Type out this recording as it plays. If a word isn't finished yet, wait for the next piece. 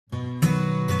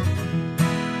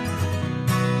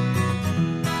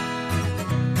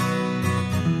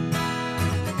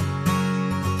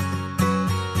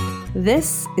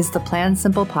This is the Plan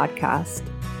Simple podcast.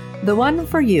 The one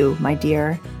for you, my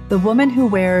dear, the woman who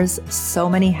wears so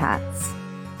many hats.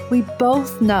 We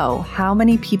both know how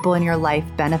many people in your life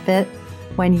benefit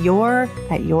when you're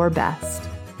at your best.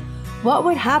 What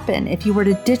would happen if you were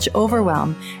to ditch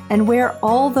overwhelm and wear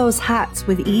all those hats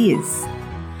with ease?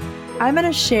 I'm going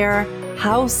to share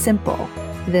how simple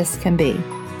this can be.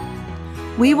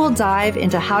 We will dive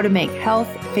into how to make health,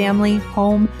 family,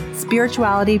 home,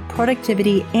 spirituality,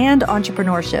 productivity, and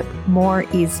entrepreneurship more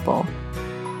easeful.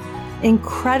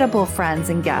 Incredible friends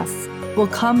and guests will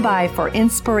come by for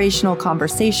inspirational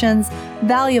conversations,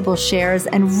 valuable shares,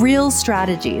 and real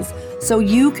strategies so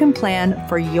you can plan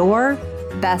for your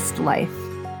best life.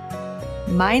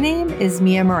 My name is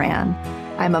Mia Moran.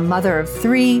 I'm a mother of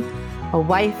 3, a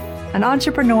wife, an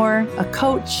entrepreneur, a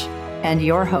coach, and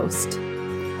your host.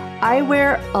 I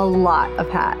wear a lot of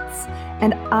hats,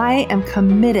 and I am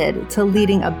committed to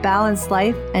leading a balanced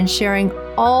life and sharing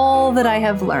all that I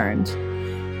have learned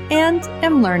and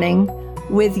am learning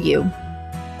with you.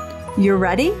 You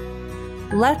ready?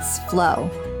 Let's flow.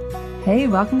 Hey,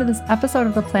 welcome to this episode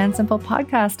of the Plan Simple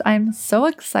podcast. I'm so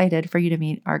excited for you to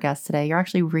meet our guest today. You're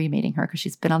actually re-meeting her because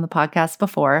she's been on the podcast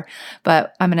before,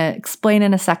 but I'm going to explain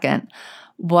in a second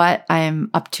what I'm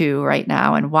up to right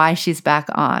now and why she's back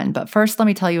on. But first, let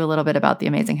me tell you a little bit about the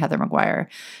amazing Heather McGuire.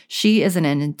 She is an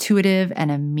intuitive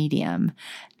and a medium,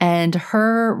 and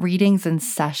her readings and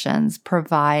sessions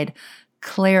provide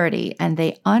clarity and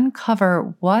they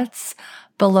uncover what's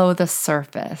below the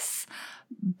surface,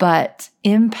 but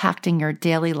impacting your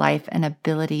daily life and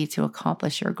ability to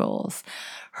accomplish your goals.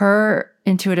 Her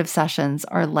intuitive sessions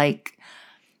are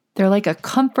they're like a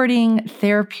comforting,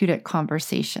 therapeutic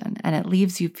conversation, and it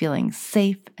leaves you feeling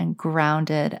safe and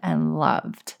grounded and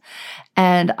loved.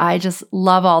 And I just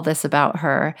love all this about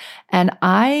her. And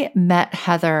I met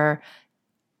Heather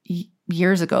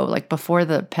years ago, like before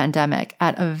the pandemic,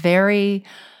 at a very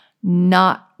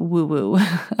not woo-woo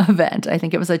event. I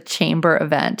think it was a chamber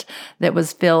event that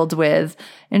was filled with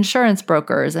insurance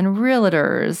brokers and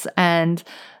realtors and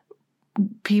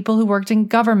people who worked in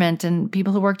government and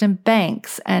people who worked in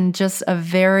banks, and just a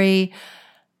very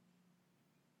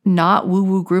not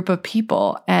woo-woo group of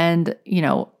people. And,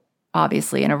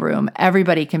 obviously in a room,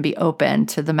 everybody can be open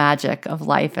to the magic of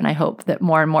life. And I hope that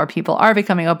more and more people are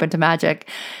becoming open to magic.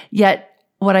 Yet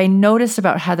what I noticed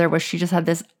about Heather was she just had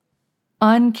this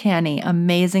uncanny,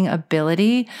 amazing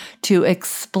ability to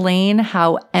explain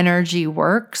how energy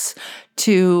works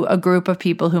to a group of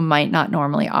people who might not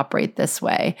normally operate this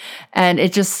way. And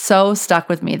it just so stuck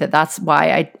with me that's why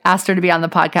I asked her to be on the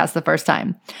podcast the first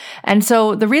time. And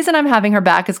so the reason I'm having her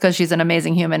back is because she's an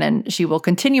amazing human and she will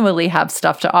continually have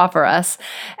stuff to offer us.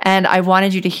 And I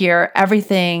wanted you to hear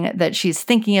everything that she's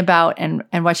thinking about and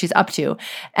what she's up to.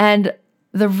 And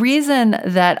the reason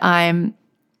that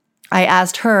I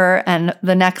asked her and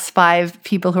the next 5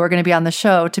 people who are going to be on the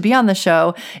show to be on the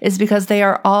show is because they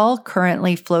are all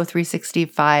currently Flow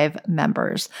 365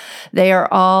 members. They are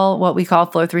all what we call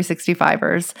Flow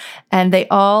 365ers, and they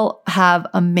all have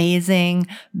amazing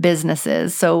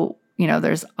businesses. So,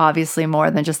 there's obviously more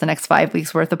than just the next 5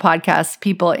 weeks worth of podcast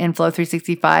people in Flow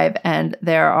 365, and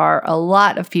there are a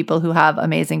lot of people who have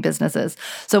amazing businesses.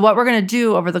 So what we're going to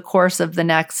do over the course of the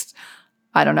next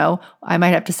I don't know, I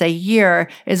might have to say year,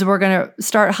 is we're going to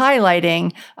start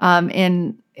highlighting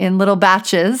in little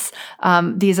batches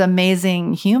these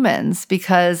amazing humans,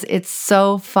 because it's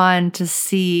so fun to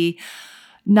see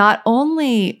not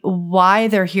only why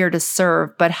they're here to serve,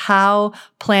 but how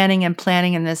planning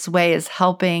in this way is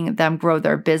helping them grow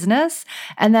their business.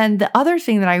 And then the other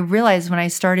thing that I realized when I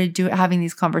started having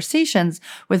these conversations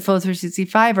with Flow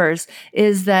 365ers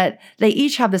is that they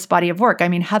each have this body of work. I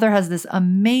mean, Heather has this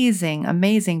amazing,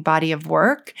 amazing body of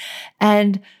work.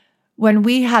 And when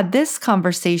we had this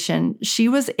conversation, she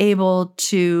was able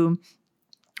to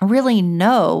really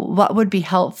know what would be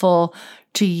helpful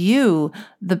to you,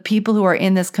 the people who are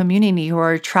in this community who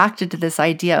are attracted to this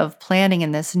idea of planning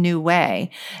in this new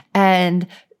way. And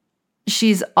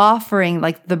she's offering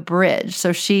like the bridge. So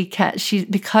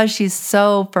because she's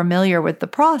so familiar with the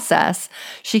process,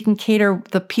 she can cater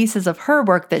the pieces of her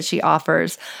work that she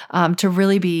offers to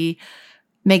really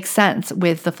make sense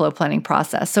with the flow planning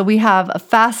process. So we have a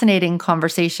fascinating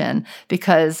conversation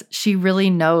because she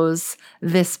really knows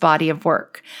this body of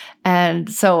work.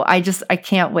 And so I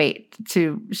can't wait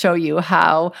to show you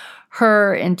how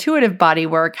her intuitive body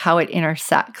work, how it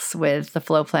intersects with the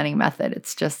flow planning method.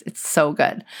 It's so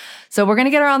good. So we're going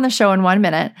to get her on the show in 1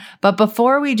 minute. But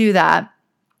before we do that,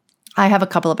 I have a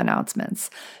couple of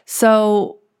announcements.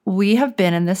 So we have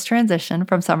been in this transition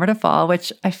from summer to fall,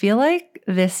 which I feel like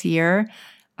this year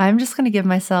I'm just going to give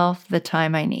myself the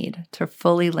time I need to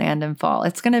fully land in fall.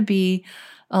 It's going to be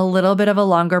a little bit of a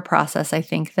longer process, I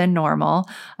think, than normal.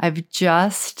 I've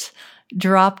just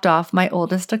dropped off my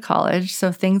oldest to college,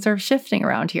 so things are shifting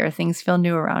around here. Things feel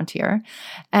new around here.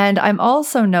 And I'm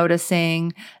also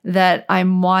noticing that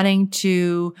I'm wanting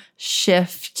to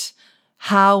shift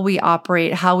how we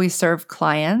operate, how we serve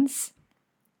clients.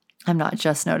 I'm not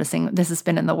just noticing, this has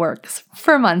been in the works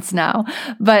for months now,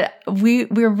 but we're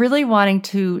really wanting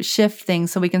to shift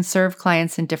things so we can serve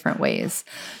clients in different ways.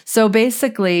 So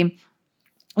basically,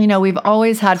 we've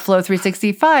always had Flow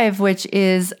 365, which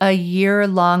is a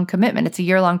year-long commitment. It's a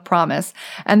year-long promise.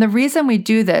 And the reason we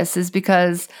do this is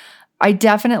because I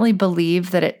definitely believe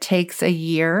that it takes a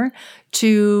year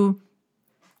to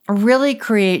really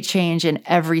create change in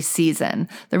every season.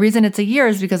 The reason it's a year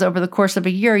is because over the course of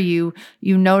a year, you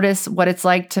notice what it's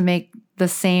like to make the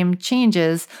same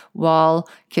changes while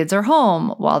kids are home,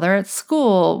 while they're at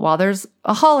school, while there's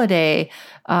a holiday,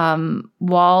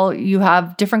 while you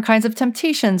have different kinds of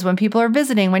temptations when people are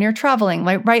visiting, when you're traveling,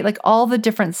 right? Like all the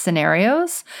different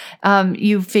scenarios,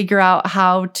 you figure out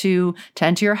how to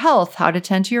tend to your health, how to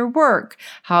tend to your work,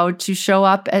 how to show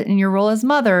up in your role as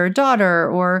mother or daughter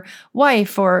or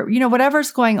wife or,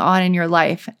 whatever's going on in your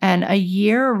life. And a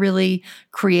year really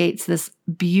creates this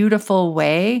beautiful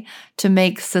way to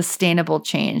make sustainable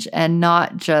change and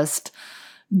not just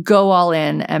go all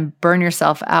in and burn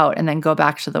yourself out and then go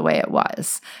back to the way it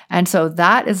was. And so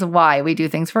that is why we do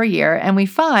things for a year. And we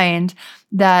find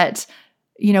that,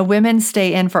 women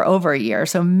stay in for over a year.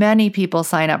 So many people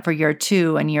sign up for year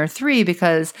 2 and year 3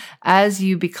 because as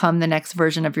you become the next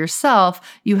version of yourself,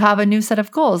 you have a new set of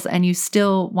goals and you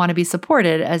still want to be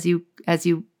supported as you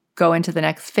go into the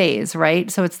next phase,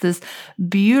 right? So it's this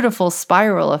beautiful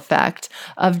spiral effect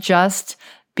of just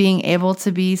being able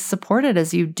to be supported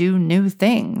as you do new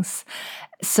things.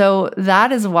 So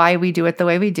that is why we do it the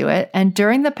way we do it. And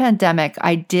during the pandemic,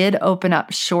 I did open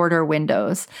up shorter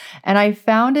windows, and I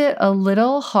found it a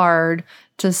little hard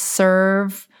to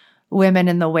serve women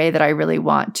in the way that I really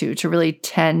want to really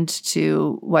tend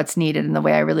to what's needed in the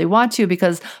way I really want to,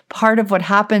 because part of what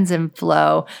happens in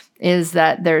flow is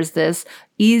that there's this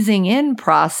easing in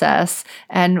process,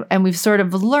 and we've sort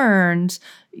of learned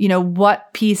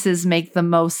what pieces make the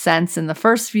most sense in the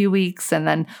first few weeks and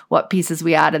then what pieces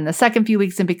we add in the second few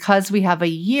weeks. And because we have a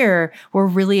year, we're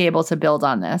really able to build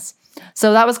on this.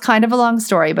 So that was kind of a long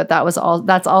story, but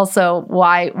that's also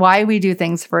why we do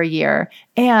things for a year.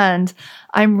 And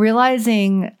I'm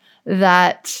realizing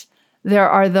that there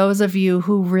are those of you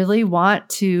who really want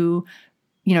to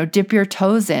dip your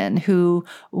toes in, who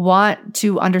want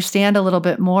to understand a little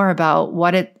bit more about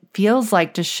what it feels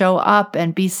like to show up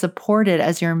and be supported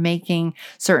as you're making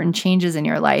certain changes in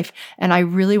your life. And I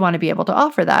really want to be able to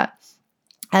offer that,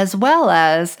 as well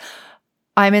as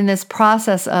I'm in this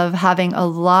process of having a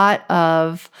lot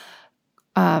of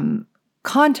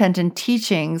content and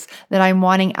teachings that I'm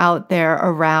wanting out there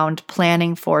around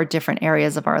planning for different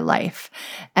areas of our life.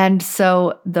 And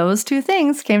so those two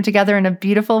things came together in a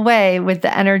beautiful way with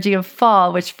the energy of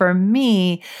fall, which for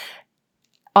me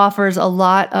offers a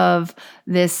lot of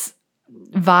this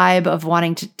vibe of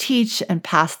wanting to teach and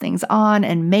pass things on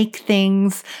and make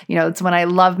things. It's when I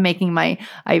love making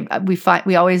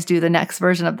we always do the next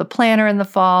version of the planner in the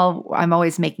fall. I'm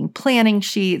always making planning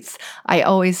sheets. I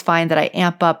always find that I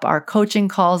amp up our coaching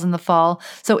calls in the fall.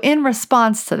 So in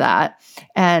response to that,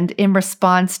 and in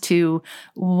response to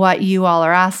what you all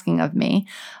are asking of me,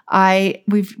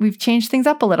 we've changed things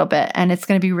up a little bit, and it's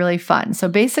going to be really fun. So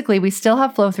basically, we still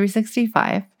have Flow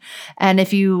 365. And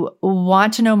if you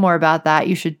want to know more about that,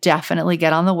 you should definitely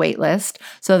get on the wait list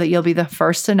so that you'll be the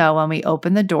first to know when we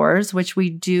open the doors, which we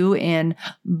do in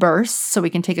bursts. So we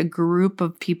can take a group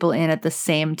of people in at the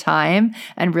same time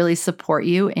and really support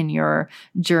you in your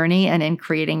journey and in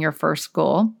creating your first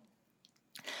goal.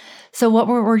 So what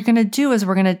we're going to do is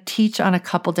we're going to teach on a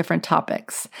couple different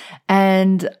topics.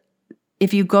 And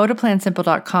if you go to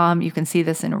plansimple.com, you can see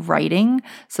this in writing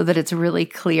so that it's really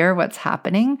clear what's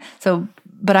happening.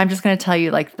 But I'm just going to tell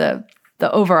you like the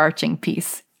overarching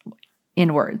piece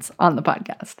in words on the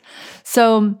podcast.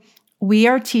 So we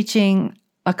are teaching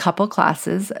a couple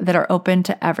classes that are open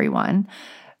to everyone.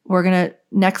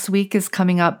 Next week is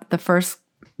coming up, the first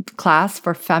class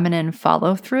for feminine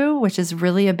follow through, which is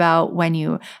really about when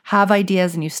you have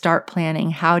ideas and you start planning,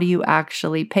 how do you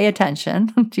actually pay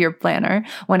attention to your planner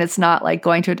when it's not like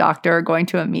going to a doctor or going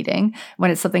to a meeting, when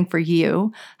it's something for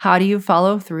you? How do you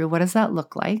follow through? What does that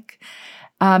look like?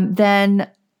 Then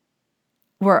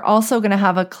we're also going to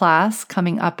have a class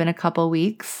coming up in a couple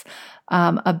weeks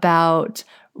about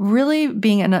really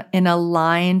being in an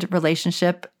aligned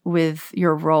relationship with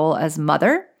your role as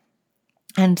mother.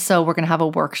 And so we're going to have a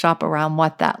workshop around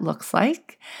what that looks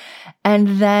like.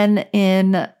 And then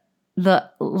in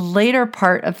the later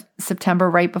part of September,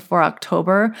 right before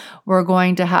October, we're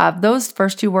going to have those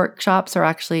first 2 workshops are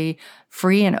actually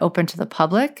free and open to the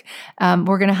public.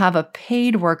 We're going to have a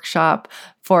paid workshop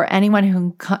for anyone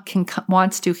who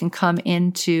wants to come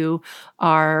into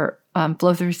our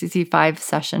Flow 365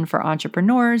 session for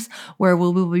entrepreneurs, where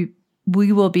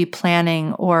we will be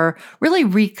planning or really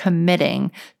recommitting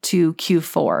to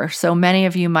Q4. So many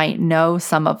of you might know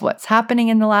some of what's happening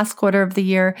in the last quarter of the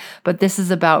year, but this is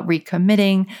about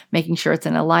recommitting, making sure it's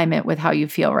in alignment with how you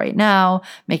feel right now,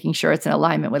 making sure it's in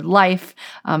alignment with life.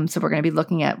 So we're going to be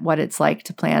looking at what it's like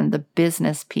to plan the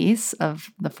business piece of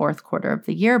the fourth quarter of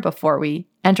the year before we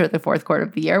enter the fourth quarter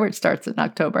of the year, which starts in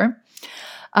October.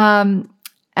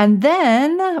 And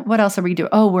then what else are we doing?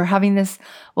 Oh, we're having this.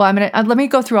 Well, let me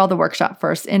go through all the workshop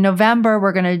first. In November,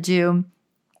 we're going to do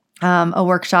a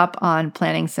workshop on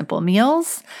planning simple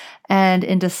meals. And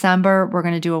in December, we're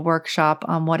going to do a workshop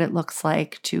on what it looks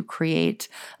like to create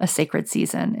a sacred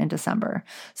season in December.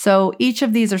 So each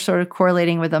of these are sort of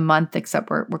correlating with a month, except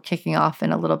we're kicking off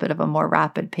in a little bit of a more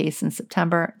rapid pace in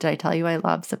September. Did I tell you I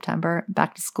love September?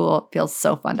 Back to school. It feels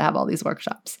so fun to have all these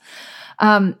workshops.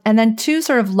 And then 2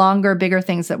 sort of longer, bigger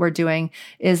things that we're doing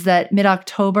is that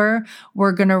mid-October,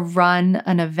 we're going to run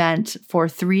an event for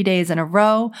 3 days in a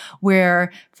row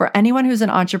where for anyone who's an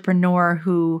entrepreneur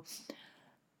who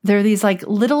there are these like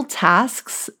little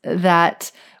tasks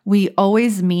that we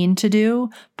always mean to do,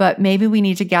 but maybe we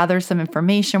need to gather some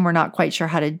information. We're not quite sure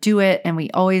how to do it. And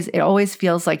it always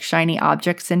feels like shiny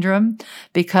object syndrome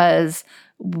because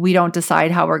we don't decide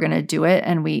how we're going to do it.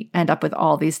 And we end up with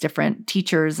all these different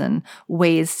teachers and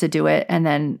ways to do it. And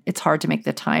then it's hard to make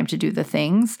the time to do the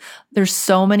things. There's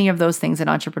so many of those things in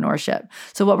entrepreneurship.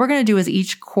 So what we're going to do is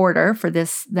each quarter for the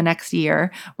next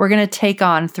year, we're going to take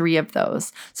on 3 of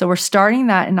those. So we're starting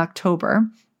that in October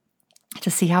to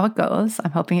see how it goes.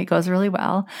 I'm hoping it goes really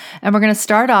well. And we're going to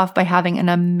start off by having an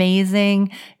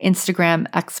amazing Instagram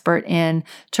expert in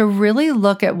to really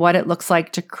look at what it looks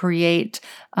like to create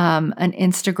an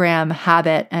Instagram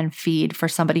habit and feed for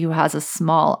somebody who has a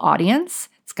small audience.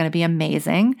 It's going to be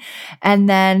amazing. And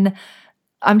then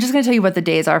I'm just going to tell you what the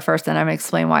days are first, and I'm going to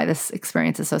explain why this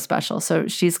experience is so special. So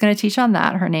she's going to teach on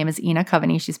that. Her name is Ina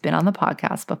Coveney. She's been on the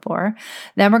podcast before.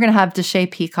 Then we're going to have Deshay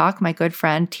Peacock, my good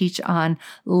friend, teach on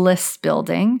list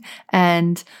building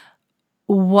and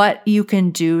what you can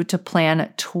do to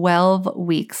plan 12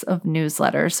 weeks of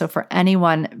newsletters. So for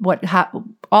anyone,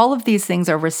 all of these things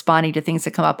are responding to things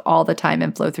that come up all the time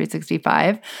in Flow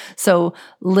 365. So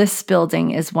list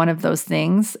building is one of those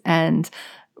things, and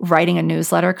writing a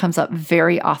newsletter comes up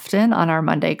very often on our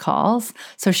Monday calls.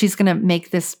 So she's going to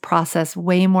make this process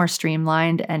way more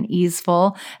streamlined and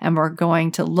easeful. And we're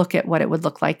going to look at what it would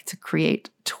look like to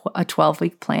create a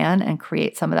 12-week plan and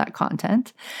create some of that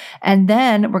content. And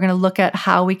then we're going to look at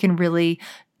how we can really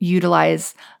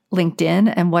utilize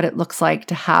LinkedIn and what it looks like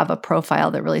to have a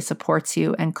profile that really supports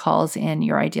you and calls in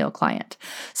your ideal client.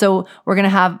 So we're going to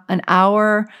have an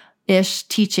hour-ish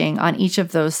teaching on each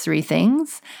of those 3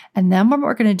 things. And then what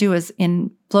we're going to do is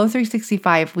in Flow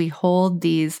 365, we hold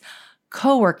these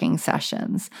co-working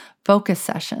sessions, focus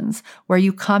sessions, where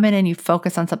you come in and you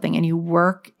focus on something and you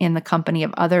work in the company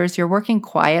of others. You're working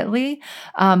quietly,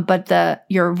 but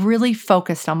you're really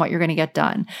focused on what you're going to get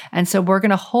done. And so we're going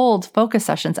to hold focus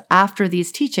sessions after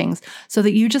these teachings so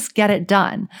that you just get it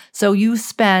done. So you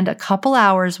spend a couple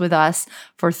hours with us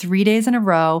for 3 days in a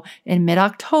row in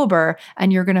mid-October,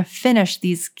 and you're going to finish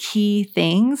these key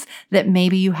things that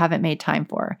maybe you haven't made time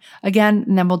for. Again,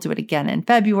 and then we'll do it again in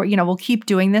February. We'll keep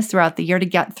doing this throughout the year to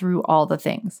get through all the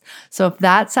things. So if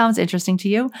that sounds interesting to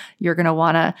you, you're going to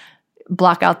want to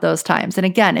block out those times. And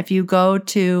again, if you go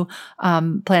to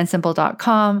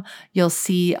plansimple.com, you'll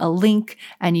see a link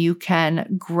and you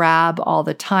can grab all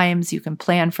the times, you can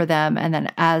plan for them. And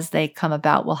then as they come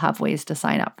about, we'll have ways to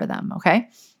sign up for them. Okay.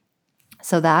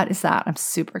 So that is that. I'm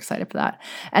super excited for that.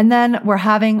 And then we're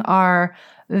having our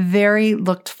very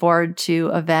looked forward to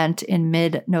event in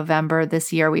mid-November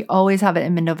this year. We always have it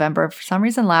in mid-November. For some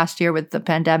reason last year with the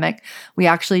pandemic, we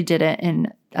actually did it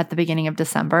at the beginning of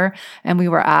December, and we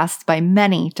were asked by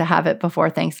many to have it before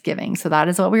Thanksgiving. So that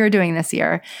is what we were doing this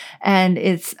year. And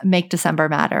it's Make December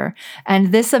Matter.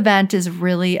 And this event is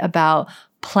really about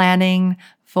planning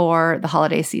for the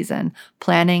holiday season,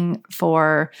 planning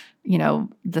for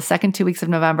the second 2 weeks of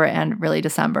November and really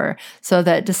December, so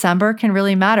that December can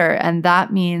really matter. And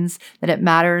that means that it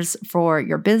matters for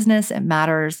your business. It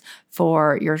matters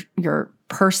for your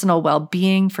personal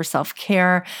well-being, for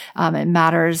self-care. It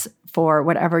matters for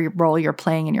whatever role you're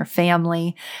playing in your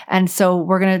family. And so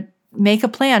we're going to make a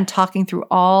plan talking through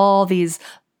all these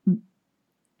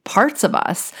parts of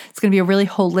us. It's going to be a really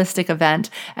holistic event.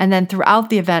 And then throughout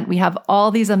the event, we have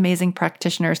all these amazing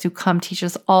practitioners who come teach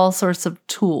us all sorts of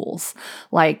tools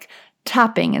like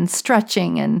tapping and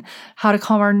stretching and how to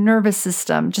calm our nervous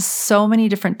system, just so many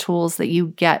different tools that you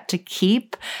get to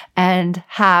keep and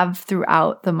have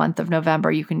throughout the month of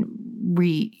November. You can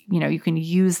you can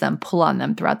use them, pull on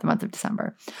them throughout the month of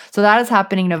December. So that is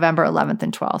happening November 11th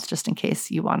and 12th, just in case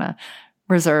you want to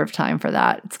reserve time for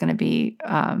that. It's going to be,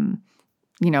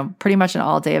 pretty much an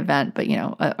all-day event, but,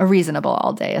 a reasonable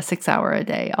all-day, a 6-hour a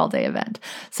day, all-day event.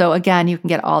 So again, you can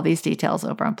get all these details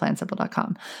over on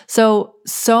plansimple.com.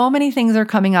 So many things are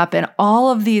coming up, and all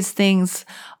of these things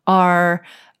are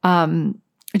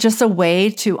just a way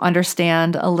to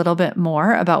understand a little bit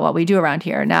more about what we do around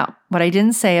here. Now, what I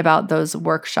didn't say about those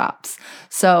workshops.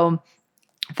 So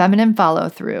feminine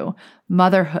follow-through,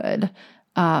 motherhood,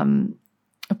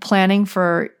 planning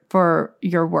for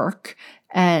your work,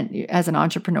 and as an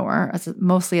entrepreneur,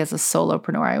 mostly as a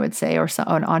solopreneur, I would say, or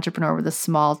an entrepreneur with a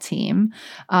small team,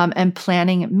 and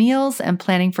planning meals and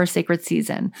planning for sacred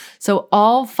season. So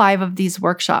all 5 of these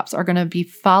workshops are going to be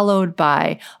followed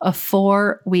by a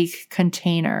 4-week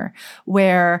container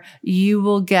where you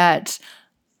will get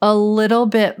a little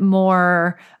bit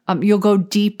more. You'll go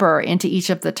deeper into each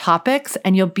of the topics,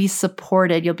 and you'll be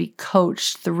supported, you'll be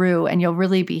coached through, and you'll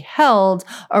really be held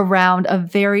around a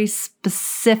very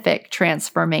specific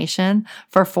transformation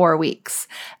for 4 weeks.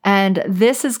 And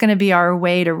this is going to be our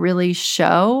way to really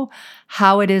show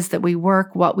how it is that we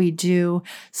work, what we do,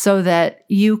 so that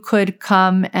you could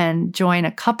come and join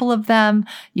a couple of them.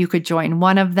 You could join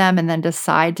one of them and then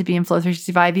decide to be in Flow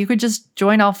 365. You could just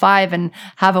join all 5 and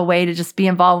have a way to just be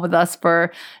involved with us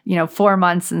for, 4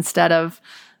 months instead of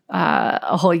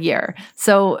a whole year.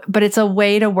 But it's a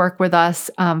way to work with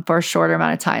us for a shorter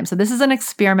amount of time. So this is an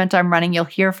experiment I'm running. You'll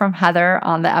hear from Heather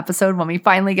on the episode when we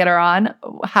finally get her on,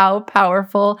 how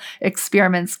powerful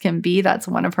experiments can be. That's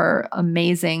one of her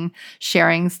amazing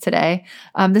sharings today.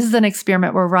 This is an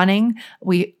experiment we're running.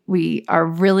 We are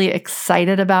really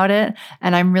excited about it,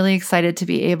 and I'm really excited to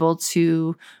be able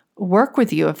to work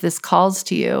with you if this calls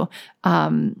to you.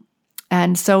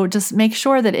 And so just make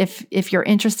sure that if you're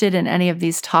interested in any of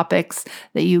these topics,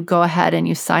 that you go ahead and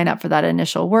you sign up for that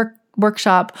initial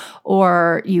workshop,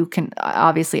 or you can,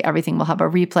 obviously everything will have a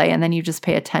replay, and then you just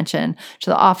pay attention to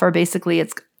the offer. Basically,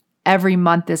 it's every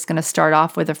month is going to start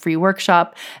off with a free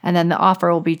workshop, and then the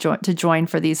offer will be to join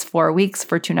for these 4 weeks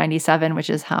for $297, which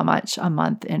is how much a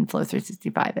month in Flow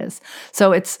 365 is.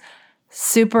 So it's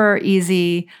super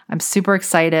easy. I'm super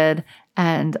excited,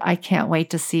 and I can't wait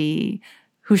to see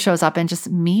who shows up and just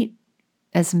meet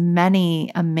as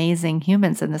many amazing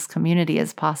humans in this community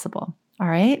as possible. All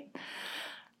right.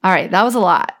 That was a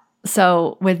lot.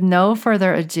 So with no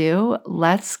further ado,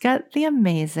 let's get the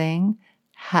amazing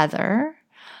Heather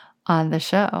on the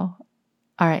show.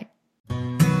 All right.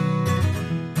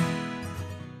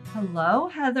 Hello,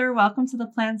 Heather. Welcome to the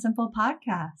Plan Simple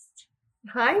podcast.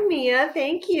 Hi, Mia.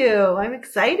 Thank you. I'm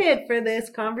excited for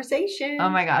this conversation. Oh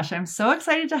my gosh. I'm so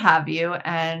excited to have you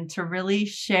and to really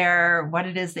share what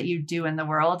it is that you do in the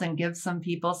world and give some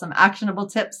people some actionable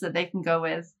tips that they can go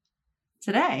with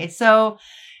today. So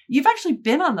you've actually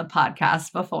been on the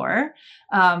podcast before.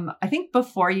 I think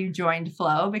before you joined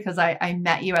Flow, because I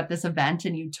met you at this event,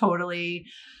 and you totally,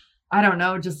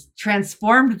 just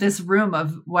transformed this room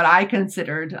of what I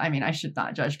considered, I should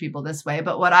not judge people this way,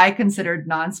 but what I considered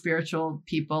non-spiritual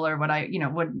people, or what I,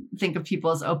 would think of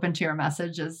people as open to your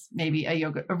message, as maybe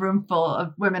a room full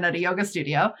of women at a yoga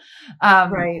studio.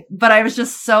 Right. But I was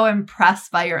just so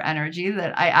impressed by your energy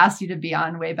that I asked you to be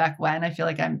on way back when. I feel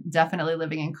like I'm definitely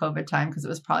living in COVID time, because it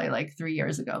was probably like 3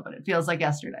 years ago, but it feels like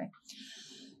yesterday.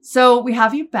 So we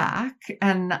have you back,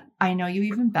 and I know you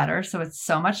even better. So it's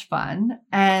so much fun,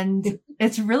 and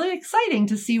it's really exciting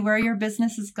to see where your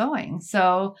business is going.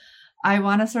 So I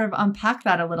want to sort of unpack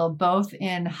that a little, both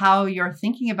in how you're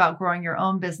thinking about growing your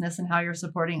own business and how you're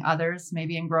supporting others,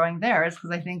 maybe in growing theirs,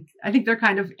 because I think they're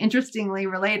kind of interestingly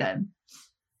related.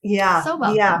 Yeah. So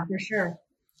welcome. Yeah, for sure.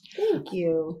 Thank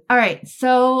you. All right.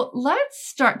 So let's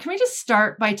start. Can we just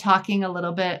start by talking a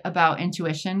little bit about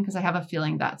intuition? Because I have a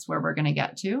feeling that's where we're going to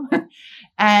get to.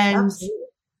 And Absolutely.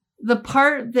 The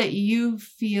part that you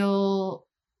feel,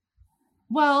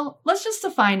 well, let's just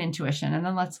define intuition, and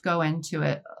then let's go into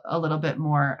it a little bit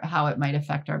more, how it might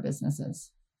affect our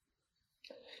businesses.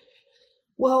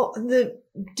 Well, the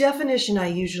definition I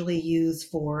usually use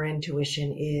for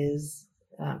intuition is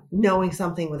knowing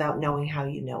something without knowing how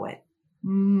you know it.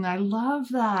 I love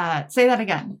that. Say that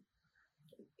again.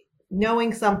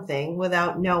 knowing something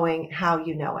without knowing how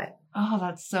you know it. Oh,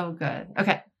 that's so good.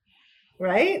 Okay.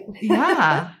 Right?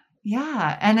 Yeah.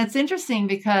 Yeah. And it's interesting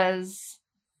because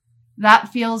that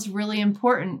feels really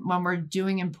important when we're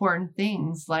doing important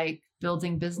things like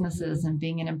building businesses and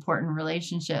being in important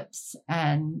relationships.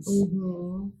 And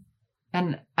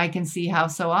I can see how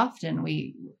so often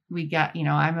we get,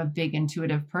 I'm a big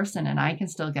intuitive person and I can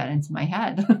still get into my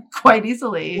head quite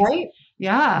easily. Right?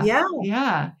 Yeah. Yeah.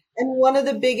 Yeah. And one of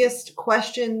the biggest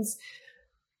questions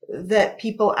that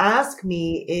people ask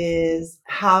me is,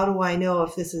 how do I know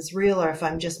if this is real or if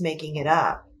I'm just making it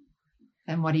up?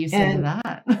 And what do you say to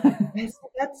that? I said,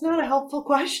 that's not a helpful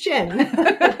question.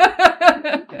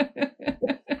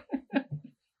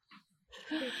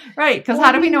 Right. Because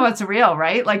how do we know it's real,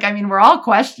 right? Like, I mean, we're all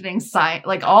questioning science,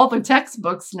 like all the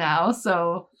textbooks now.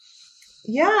 So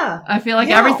yeah, I feel like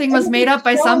everything was made up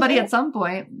by somebody at some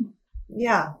point.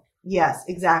 Yeah. Yes,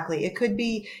 exactly. It could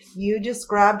be you just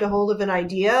grabbed a hold of an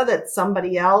idea that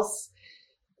somebody else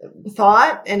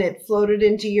thought and it floated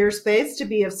into your space to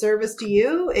be of service to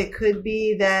you. It could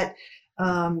be that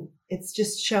it's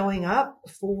just showing up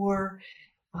for,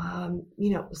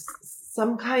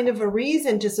 some kind of a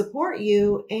reason to support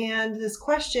you. And this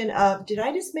question of, did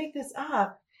I just make this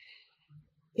up?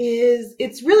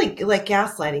 It's really like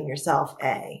gaslighting yourself.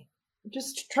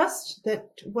 Just trust that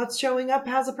what's showing up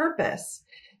has a purpose,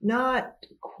 not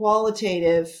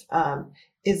qualitative.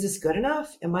 Is this good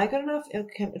enough? Am I good enough?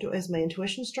 Is my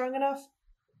intuition strong enough?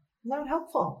 Not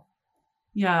helpful.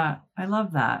 Yeah, I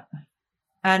love that.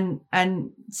 And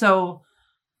so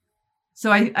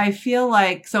I feel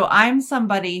like, so I'm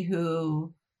somebody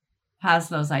who has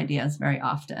those ideas very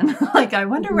often. Like, I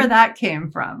wonder where that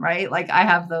came from, right? Like, I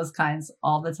have those kinds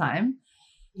all the time.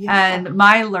 Yeah. And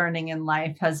my learning in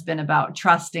life has been about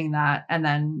trusting that and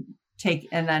then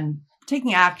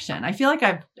taking action. I feel like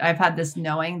I've had this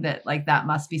knowing that like that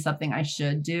must be something I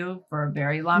should do for a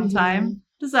very long time.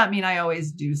 Does that mean I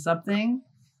always do something?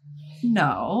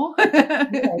 No.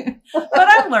 But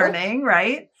I'm learning,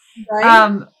 right?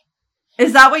 Right.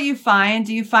 Is that what you find?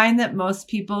 Do you find that most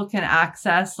people can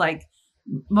access, like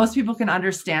most people can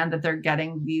understand that they're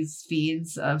getting these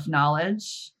feeds of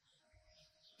knowledge?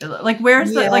 Like,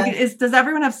 where's does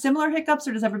everyone have similar hiccups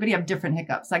or does everybody have different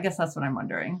hiccups? I guess that's what I'm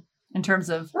wondering in terms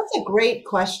of. That's a great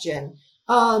question.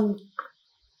 I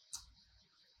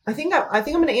think I'm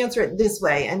going to answer it this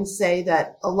way and say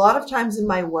that a lot of times in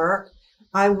my work,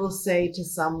 I will say to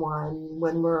someone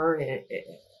when we're, in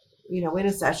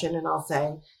a session, and I'll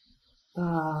say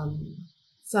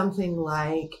something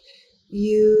like,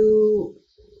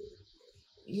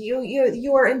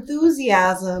 your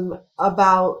enthusiasm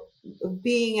about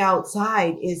being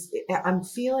outside I'm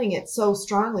feeling it so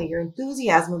strongly. Your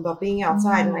enthusiasm about being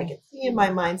outside, and I can see in my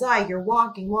mind's eye, you're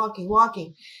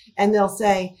walking, and they'll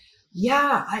say,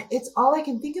 yeah, it's all I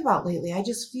can think about lately. I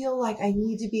just feel like I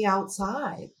need to be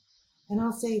outside. And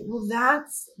I'll say, well,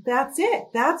 that's it.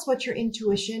 That's what your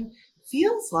intuition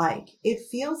feels like. It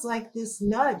feels like this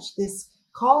nudge, this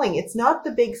calling. It's not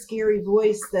the big scary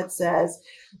voice that says,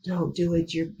 don't do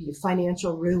it. Your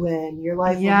financial ruin, your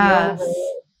life will be over.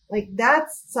 Like,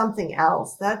 that's something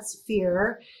else. That's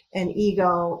fear and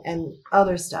ego and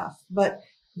other stuff. But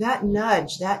that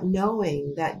nudge, that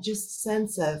knowing, that just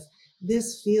sense of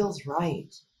this feels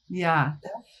right. Yeah.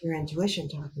 That's your intuition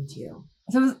talking to you.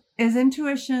 So is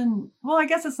intuition, well, I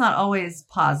guess it's not always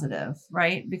positive,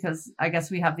 right? Because I guess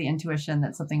we have the intuition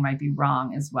that something might be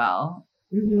wrong as well.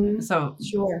 Mm-hmm. So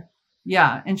sure.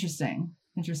 Yeah. Interesting.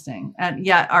 And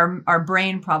yeah, our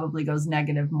brain probably goes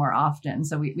negative more often.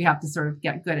 So we have to sort of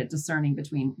get good at discerning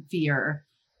between fear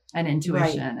and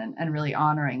intuition, right, and really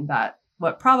honoring that,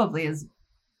 what probably is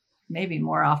maybe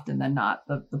more often than not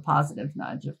the positive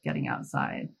nudge of getting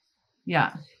outside.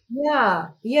 Yeah.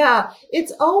 Yeah.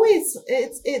 It's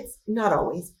not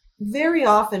always, very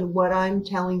often what I'm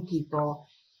telling people,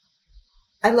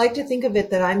 I like to think of it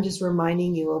that I'm just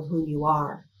reminding you of who you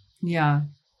are. Yeah.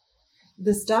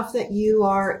 The stuff that you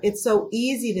are, it's so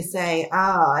easy to say,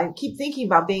 I keep thinking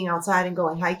about being outside and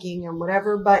going hiking and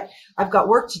whatever, but I've got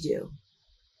work to do.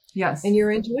 Yes. And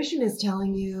your intuition is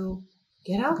telling you,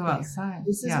 get out there. Outside.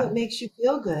 This is what makes you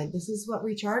feel good. This is what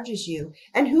recharges you.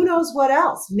 And who knows what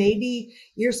else? Maybe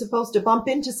you're supposed to bump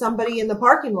into somebody in the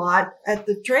parking lot at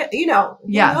the train, who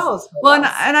knows? Well,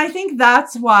 and I think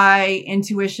that's why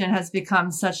intuition has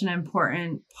become such an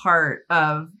important part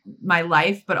of my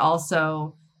life, but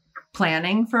also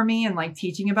planning for me and like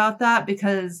teaching about that,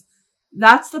 because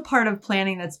that's the part of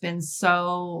planning that's been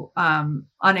so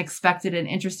unexpected and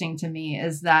interesting to me,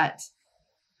 is that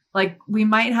like we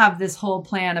might have this whole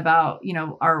plan about,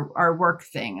 our work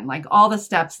thing and like all the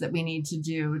steps that we need to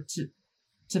do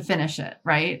to finish it.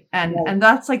 Right. And, Right. and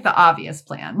that's like the obvious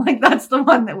plan. Like that's the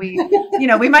one that we,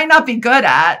 we might not be good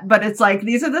at, but it's like,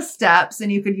 these are the steps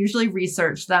and you could usually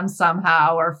research them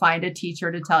somehow or find a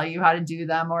teacher to tell you how to do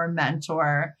them or a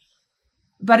mentor.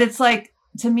 But it's like,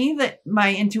 to me, that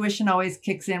my intuition always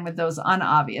kicks in with those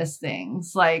unobvious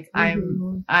things. Like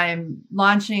I'm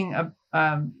launching a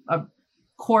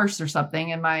course or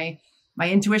something and my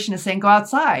intuition is saying, go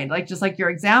outside, like, just like your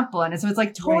example. And so it's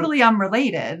like totally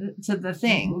unrelated to the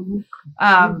thing.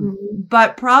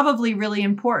 But probably really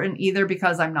important either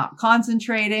because I'm not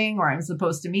concentrating or I'm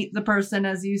supposed to meet the person,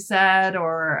 as you said,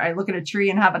 or I look at a tree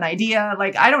and have an idea.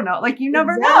 Like, I don't know, like you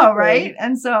never know. Right.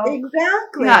 And so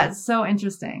yeah, it's so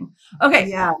interesting. Okay.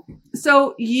 Yeah.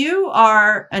 So you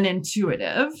are an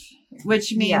intuitive,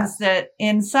 which means that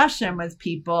in session with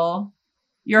people,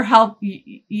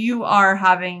 you are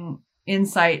having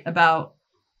insight about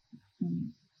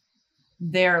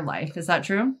their life. Is that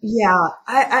true? Yeah.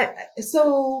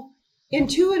 So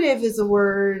intuitive is a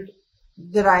word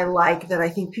that I like, that I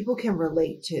think people can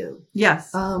relate to.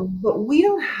 Yes. But we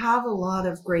don't have a lot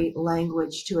of great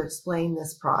language to explain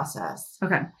this process.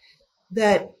 Okay.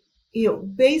 That,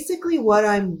 basically what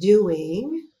I'm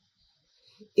doing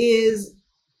is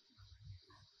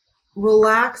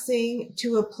relaxing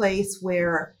to a place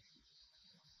where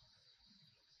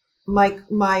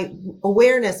my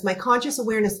awareness, my conscious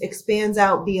awareness expands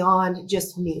out beyond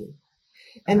just me.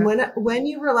 And when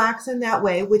you relax in that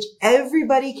way, which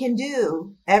everybody can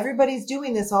do, everybody's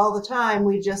doing this all the time,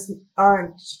 we just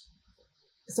aren't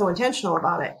so intentional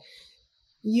about it.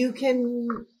 You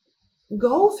can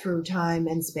go through time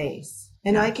and space,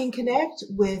 and I can connect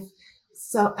with,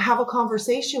 have a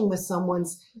conversation with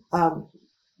someone's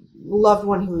loved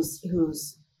one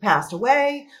who's passed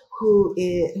away,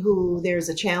 who there's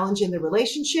a challenge in the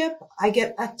relationship. I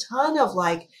get a ton of,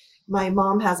 like, my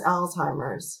mom has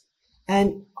Alzheimer's,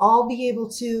 and I'll be able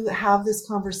to have this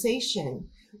conversation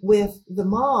with the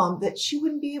mom that she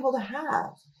wouldn't be able to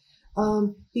have,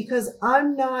 because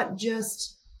I'm not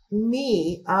just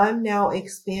me. I'm now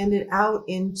expanded out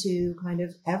into kind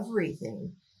of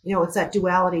everything. It's that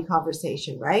duality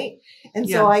conversation, right? And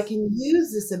so I can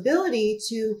use this ability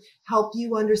to help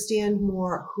you understand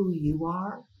more who you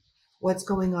are, what's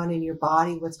going on in your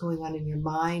body, what's going on in your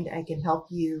mind. I can help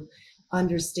you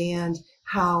understand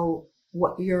how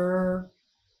what you're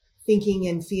thinking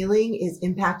and feeling is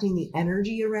impacting the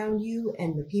energy around you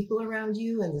and the people around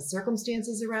you and the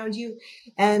circumstances around you.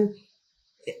 And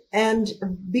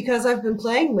because I've been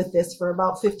playing with this for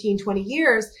about 15, 20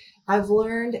 years, I've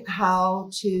learned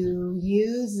how to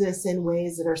use this in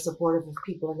ways that are supportive of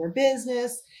people in their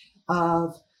business,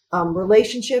 of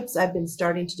relationships. I've been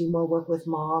starting to do more work with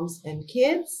moms and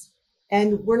kids,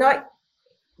 and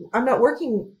I'm not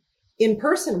working in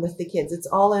person with the kids. It's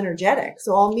all energetic.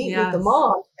 So I'll meet with the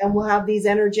mom and we'll have these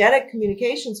energetic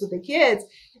communications with the kids,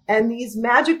 and these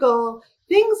magical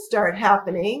things start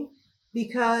happening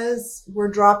because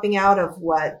we're dropping out of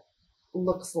what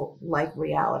looks like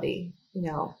reality,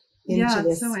 into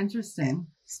this so interesting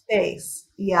space.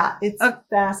 Yeah, it's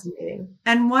fascinating.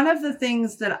 And one of the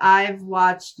things that I've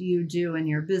watched you do in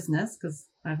your business, because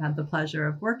I've had the pleasure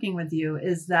of working with you,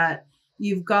 is that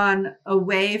you've gone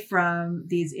away from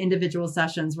these individual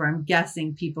sessions where I'm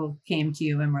guessing people came to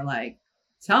you and were like,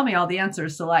 tell me all the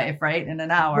answers to life, right, in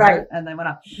an hour. Right. And then went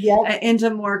up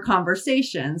into more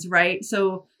conversations, right?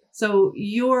 So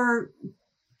you're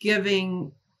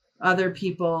giving other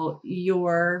people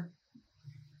your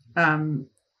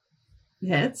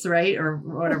hits, right? Or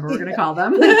whatever we're going to call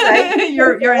them.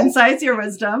 your insights, your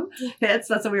wisdom hits.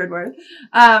 That's a weird word.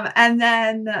 And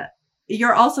then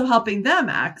you're also helping them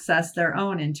access their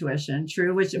own intuition,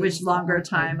 true, which longer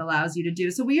time allows you to do.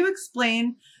 So will you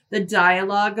explain the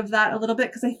dialogue of that a little bit?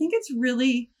 Because I think it's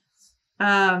really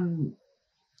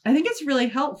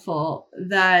helpful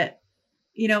that,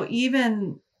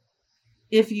 even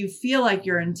if you feel like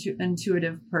you're an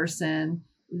intuitive person,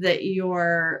 that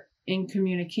you're in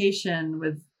communication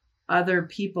with other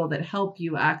people that help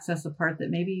you access a part that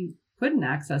maybe you couldn't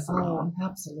access alone. Oh,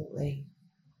 absolutely.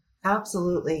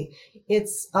 Absolutely.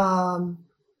 It's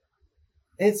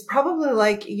probably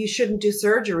like you shouldn't do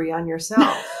surgery on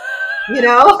yourself,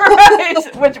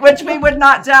 right? Which we would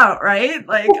not doubt, right?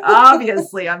 Like,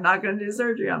 obviously I'm not going to do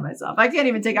surgery on myself. I can't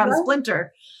even take out a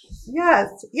splinter.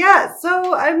 Yes. Yeah.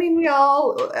 So, we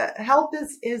all, help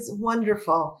is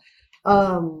wonderful.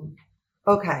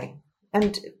 Okay.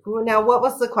 And now what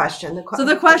was the question? So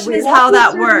the question is how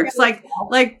that works.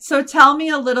 So tell me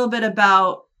a little bit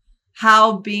about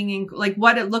how being in, like,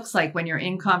 what it looks like when you're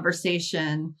in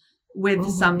conversation with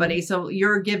somebody. So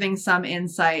you're giving some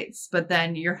insights, but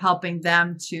then you're helping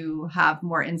them to have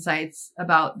more insights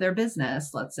about their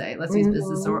business. Let's use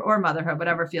business or motherhood,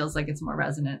 whatever feels like it's more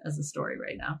resonant as a story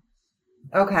right now.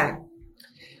 Okay.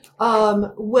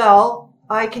 Well,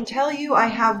 I can tell you, I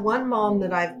have one mom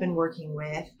that I've been working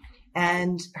with,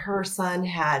 and her son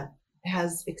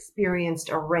has experienced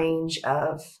a range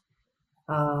of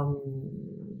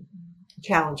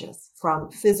challenges,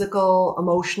 from physical,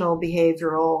 emotional,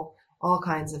 behavioral, all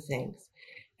kinds of things.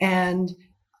 And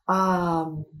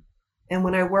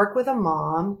when I work with a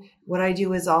mom, what I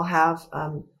do is I'll have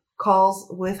calls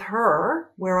with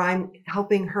her where I'm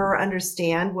helping her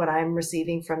understand what I'm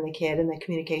receiving from the kid and the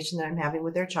communication that I'm having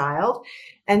with their child.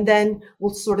 And then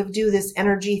we'll sort of do this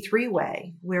energy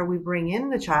three-way where we bring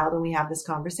in the child and we have this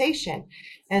conversation.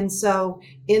 And so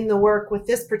in the work with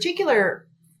this particular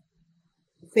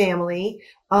family,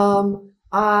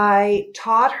 I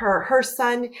taught her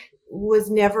son was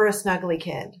never a snuggly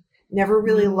kid, never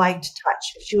really liked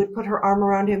touch. If she would put her arm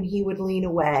around him, he would lean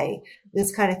away,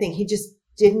 this kind of thing. He just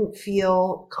didn't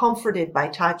feel comforted by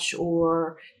touch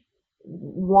or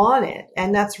want it.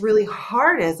 And that's really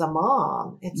hard as a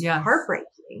mom. It's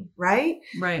heartbreaking, right?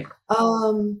 Right.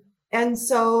 And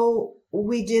so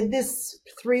we did this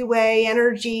three-way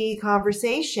energy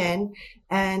conversation,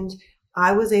 and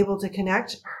I was able to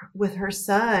connect with her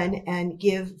son and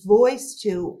give voice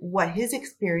to what his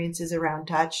experiences around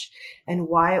touch and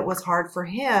why it was hard for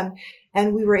him.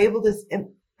 And we were able to,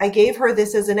 I gave her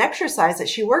this as an exercise that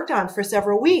she worked on for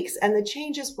several weeks, and the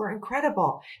changes were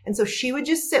incredible. And so she would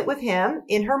just sit with him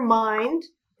in her mind,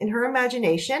 in her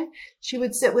imagination. She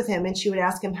would sit with him and she would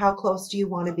ask him, how close do you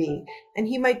want to be? And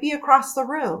he might be across the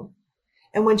room.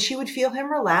 And when she would feel him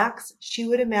relax, she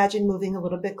would imagine moving a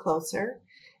little bit closer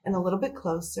and a little bit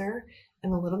closer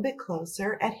and a little bit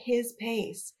closer at his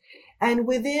pace. And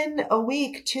within a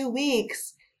week, 2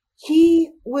 weeks,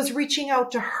 he was reaching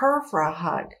out to her for a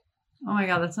hug. Oh my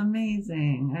God, that's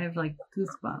amazing. I have like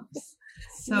goosebumps.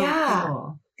 So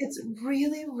cool. It's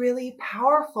really, really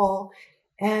powerful.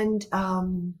 And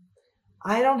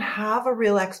I don't have a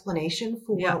real explanation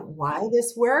for why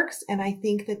this works. And I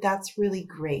think that that's really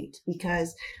great,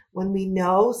 because when we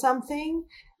know something,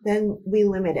 then we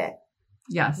limit it.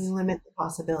 Yes. We limit the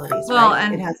possibilities. Well, right?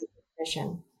 and it has a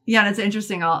definition. Yeah, and it's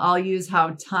interesting. I'll use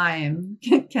how time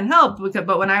can help.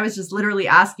 But when I was just literally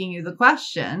asking you the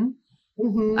question,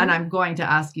 and I'm going to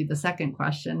ask you the second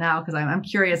question now, because I'm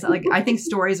curious. Like, I think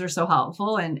stories are so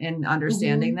helpful in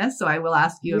understanding this. So I will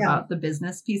ask you about the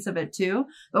business piece of it too.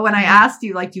 But when I asked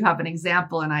you, like, do you have an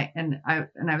example? And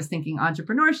I was thinking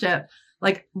entrepreneurship,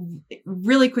 like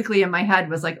really quickly in my head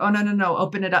was like, oh, no,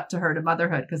 open it up to her, to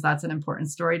motherhood, because that's an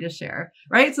important story to share.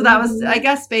 Right. So that was, I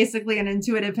guess, basically an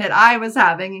intuitive hit I was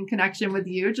having in connection with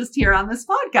you just here on this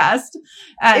podcast.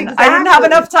 And I didn't have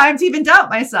enough time to even doubt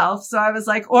myself. So I was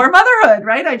like, or motherhood,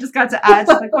 right? I just got to add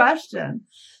to the question.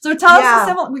 So tell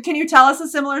us can you tell us a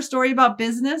similar story about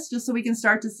business, just so we can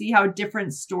start to see how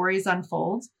different stories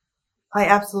unfold? I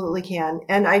absolutely can.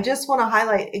 And I just want to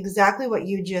highlight exactly what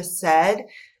you just said,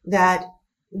 that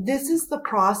this is the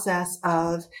process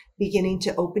of beginning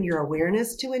to open your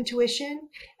awareness to intuition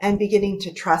and beginning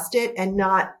to trust it and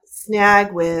not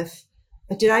snag with,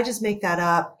 did I just make that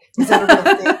up? Is that a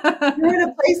real thing? You're in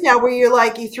a place now where you're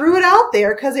like, you threw it out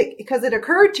there because it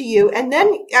occurred to you. And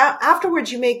then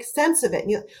afterwards you make sense of it.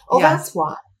 And that's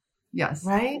why. Yes.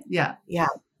 Right? Yeah. Yeah.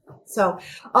 So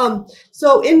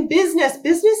in business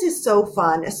is so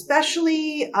fun,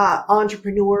 especially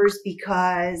entrepreneurs,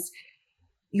 because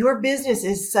your business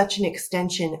is such an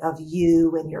extension of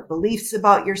you and your beliefs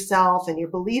about yourself and your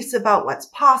beliefs about what's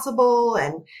possible.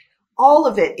 And all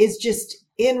of it is just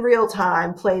in real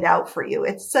time played out for you.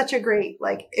 It's such a great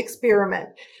experiment.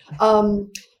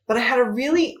 But I have a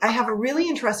really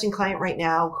interesting client right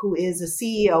now who is a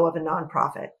CEO of a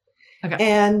nonprofit. Okay.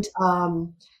 And,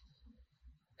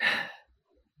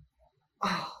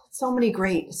 so many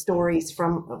great stories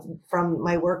from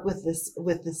my work with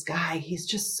this guy. He's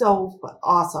just so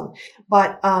awesome.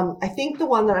 But I think the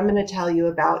one that I'm going to tell you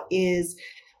about is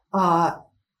an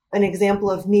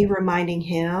example of me reminding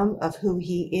him of who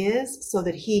he is so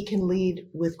that he can lead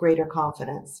with greater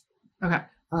confidence. Okay.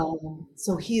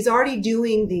 So he's already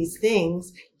doing these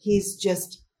things. He's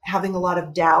just having a lot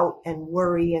of doubt and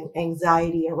worry and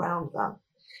anxiety around them.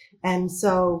 And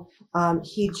so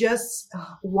he just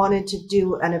wanted to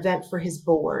do an event for his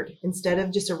board instead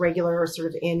of just a regular sort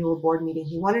of annual board meeting.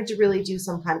 He wanted to really do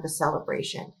some kind of a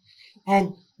celebration.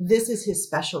 And this is his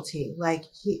specialty.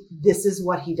 This is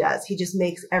what he does. He just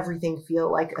makes everything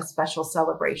feel like a special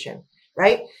celebration,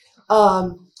 right?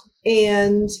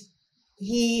 And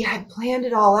he had planned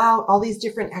it all out, all these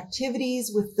different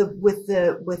activities with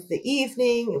the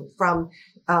evening, from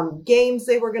games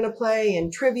they were going to play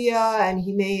and trivia. And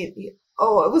he made,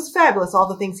 oh, it was fabulous, all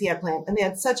the things he had planned. And they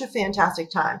had such a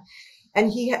fantastic time.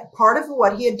 And part of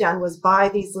what he had done was buy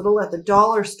these little, at the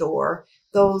dollar store,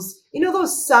 those,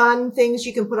 those sun things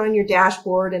you can put on your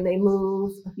dashboard and they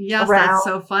move Yes, around. That's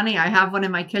so funny. I have one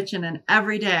in my kitchen and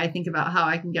every day I think about how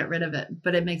I can get rid of it,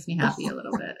 but it makes me happy a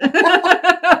little bit.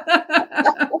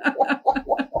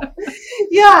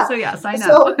 Yeah. So yes, I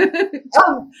know.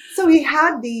 So he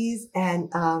had these, and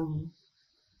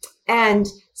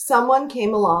someone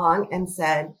came along and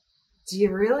said, do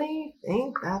you really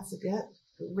think that's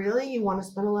really, you want to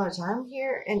spend a lot of time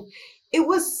here? And it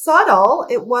was subtle.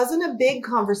 It wasn't a big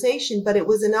conversation, but it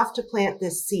was enough to plant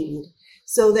this seed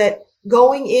so that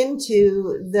going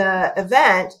into the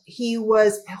event, he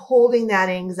was holding that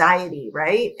anxiety,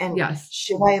 right? And yes.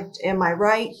 am I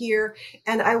right here?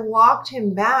 And I walked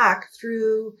him back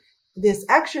through this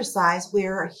exercise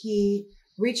where he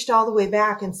reached all the way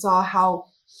back and saw how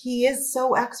he is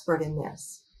so expert in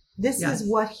this. This Yes. is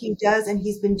what he does. And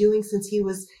he's been doing since he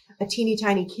was a teeny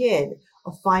tiny kid,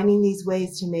 of finding these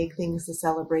ways to make things a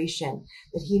celebration,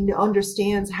 that he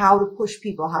understands how to push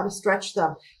people, how to stretch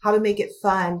them, how to make it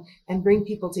fun and bring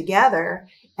people together.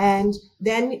 And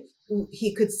then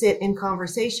he could sit in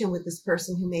conversation with this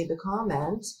person who made the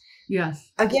comment.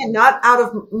 Yes. Again, not out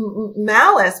of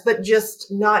malice, but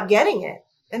just not getting it,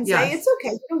 and say, Yes. it's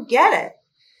okay. You don't get it.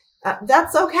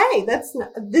 That's okay.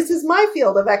 This is my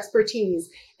field of expertise.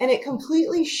 And it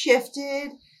completely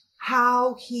shifted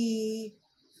how he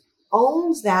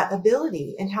owns that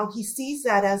ability and how he sees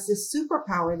that as this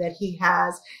superpower that he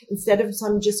has, instead of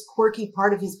some just quirky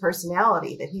part of his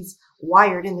personality that he's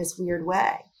wired in this weird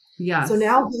way. Yes. So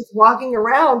now he's walking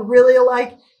around really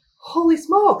like, holy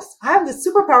smokes, I have this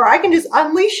superpower. I can just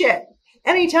unleash it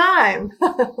anytime.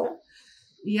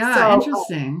 Yeah. So,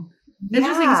 Interesting.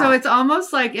 Interesting. So it's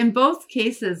almost like, in both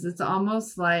cases, it's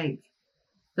almost like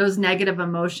those negative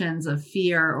emotions of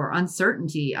fear or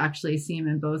uncertainty actually seem,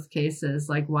 in both cases,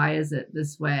 like, why is it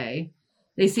this way?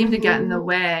 They seem to get in the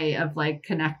way of like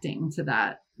connecting to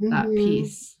that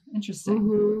piece.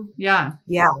 Interesting. Yeah.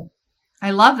 Yeah.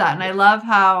 I love that. And I love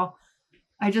how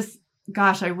I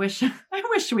wish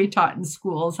we taught in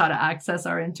schools how to access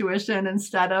our intuition,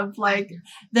 instead of like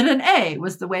that an A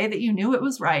was the way that you knew it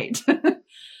was right.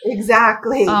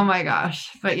 Exactly. Oh my gosh.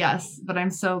 But yes, but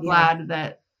I'm so glad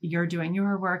that you're doing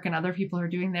your work and other people are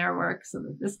doing their work, so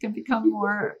that this can become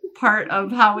more part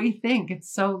of how we think.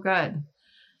 It's so good.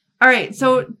 All right.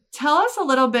 So tell us a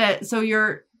little bit. So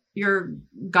you're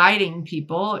guiding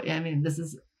people. I mean, this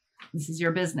is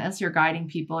your business. You're guiding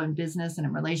people in business and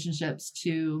in relationships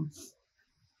to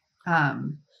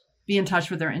be in touch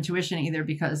with their intuition, either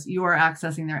because you're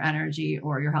accessing their energy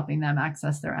or you're helping them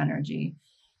access their energy.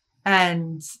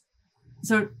 And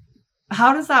so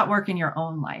how does that work in your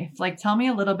own life? Like, tell me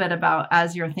a little bit about,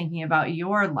 as you're thinking about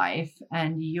your life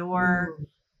and your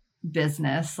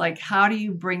business, like, how do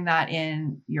you bring that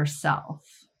in yourself?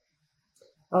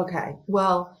 Okay.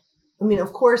 Well, I mean,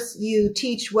 of course, you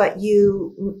teach what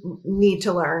you need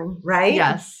to learn, right?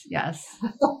 Yes. Yes.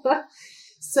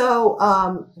 So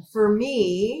for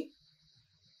me,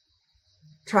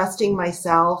 trusting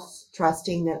myself,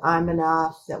 trusting that I'm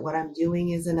enough, that what I'm doing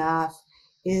is enough,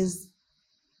 is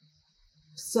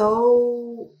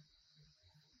so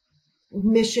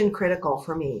mission critical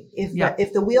for me.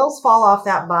 If the wheels fall off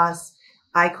that bus,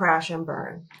 I crash and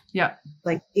burn. Yeah.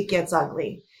 Like, it gets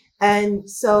ugly. And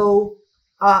so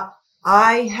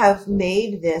I have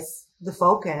made this the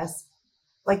focus.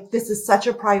 Like, this is such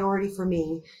a priority for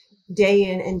me, day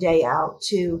in and day out,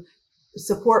 to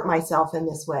support myself in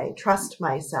this way, trust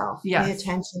myself, pay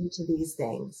attention to these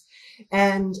things.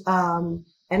 And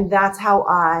that's how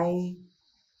I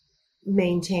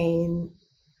maintain,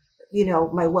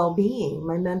 my well-being,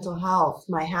 my mental health,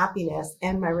 my happiness,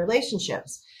 and my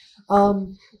relationships.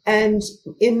 And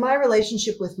in my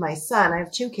relationship with my son, I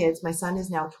have 2 kids. My son is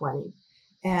now 20.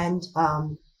 And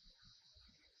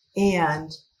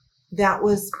that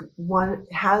was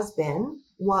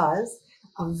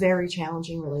a very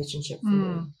challenging relationship for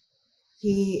me.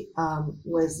 He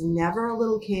was never a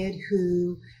little kid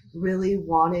who really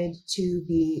wanted to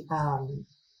be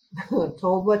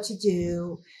told what to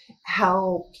do,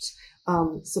 helped,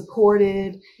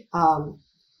 supported.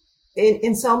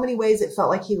 In so many ways, it felt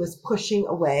like he was pushing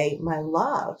away my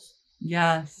love.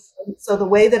 Yes. So the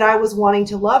way that I was wanting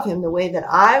to love him, the way that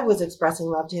I was expressing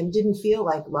love to him, didn't feel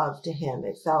like love to him.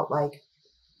 It felt like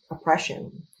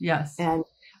oppression. Yes. And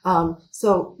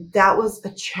so that was a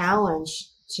challenge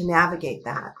to navigate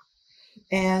that.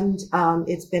 And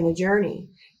it's been a journey.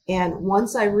 And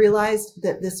once I realized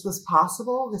that this was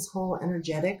possible, this whole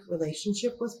energetic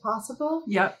relationship was possible.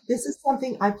 Yep. This is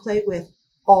something I play with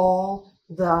all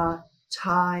the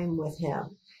time with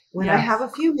him. When I have a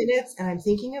few minutes and I'm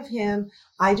thinking of him,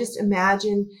 I just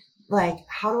imagine, like,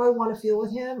 how do I want to feel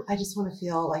with him? I just want to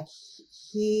feel like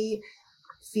he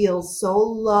feels so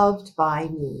loved by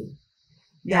me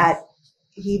that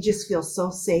he just feels so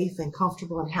safe and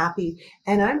comfortable and happy.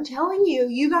 And I'm telling you,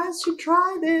 you guys should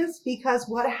try this, because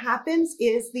what happens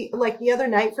is the other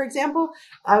night, for example,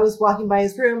 I was walking by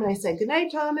his room and I said, "Good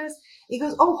night, Thomas." He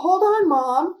goes, "Oh, hold on,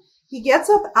 Mom." He gets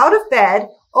up out of bed,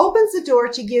 opens the door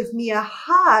to give me a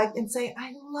hug and say,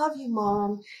 "I love you,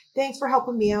 Mom. Thanks for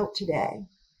helping me out today."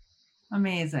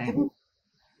 Amazing.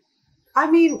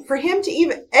 I mean, for him to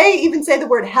even say the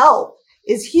word help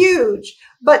is huge,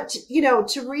 but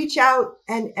to reach out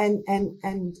and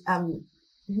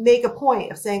make a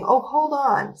point of saying, "Oh, hold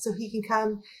on," so he can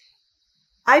come.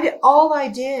 All I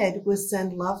did was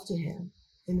send love to him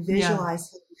and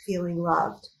visualize him feeling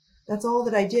loved. That's all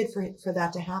that I did for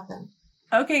that to happen.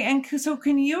 Okay. And so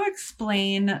can you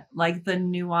explain like the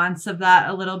nuance of that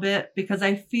a little bit? Because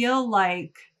I feel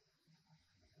like,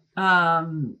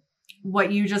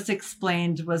 what you just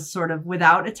explained was sort of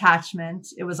without attachment.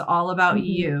 It was all about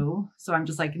you. So I'm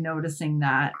just like noticing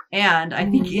that. And I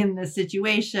think in this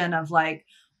situation of like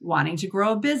wanting to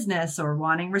grow a business or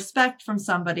wanting respect from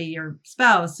somebody, your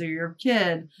spouse or your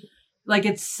kid, like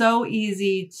it's so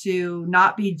easy to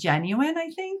not be genuine,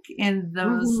 I think, in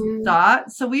those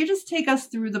thoughts. So will you just take us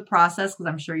through the process? Because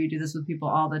I'm sure you do this with people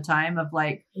all the time of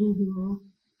like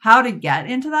how to get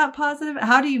into that positive.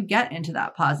 How do you get into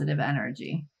that positive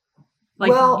energy?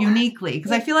 Like uniquely,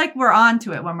 because I feel like we're on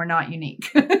to it when we're not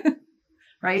unique.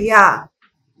 Right? Yeah.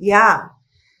 Yeah.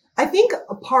 I think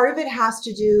a part of it has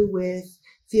to do with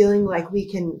feeling like we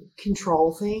can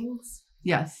control things.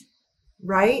 Yes.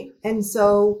 Right. And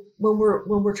so when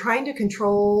we're trying to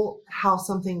control how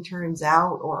something turns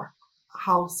out or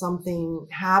how something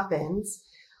happens,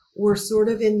 we're sort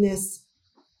of in this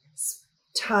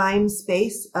time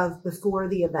space of before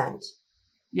the event.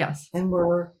 Yes. And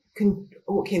we're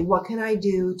okay, what can I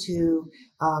do to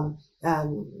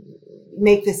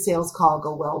make this sales call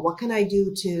go well? What can I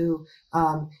do to,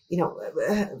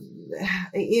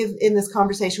 if in this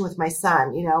conversation with my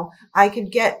son, I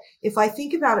could get, if I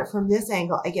think about it from this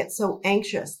angle, I get so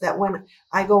anxious that when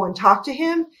I go and talk to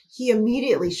him, he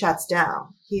immediately shuts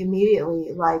down. He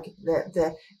immediately, like,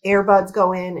 the earbuds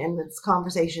go in and it's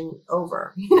conversation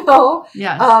over,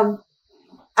 Yeah.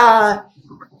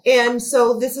 And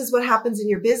so this is what happens in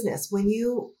your business when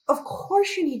of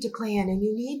course you need to plan, and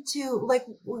you need to, like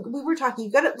we were talking,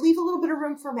 you got to leave a little bit of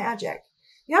room for magic.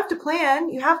 You have to plan.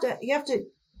 You have to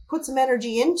put some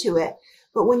energy into it.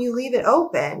 But when you leave it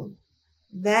open,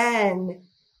 then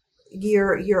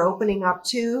you're opening up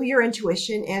to your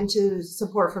intuition and to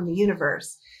support from the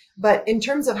universe. But in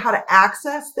terms of how to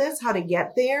access this, how to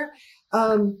get there,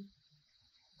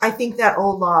 I think that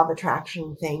old law of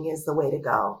attraction thing is the way to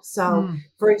go. So,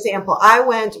 for example,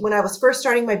 when I was first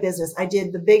starting my business, I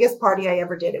did the biggest party I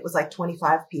ever did. It was like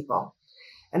 25 people.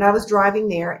 And I was driving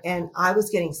there and I was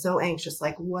getting so anxious.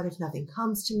 Like, what if nothing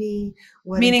comes to me?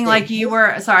 Meaning like you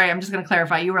were, sorry, I'm just going to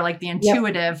clarify. You were like the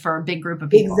intuitive for a big group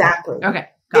of people. Exactly. Okay.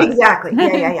 Exactly.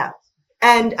 Yeah.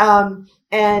 And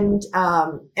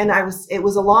it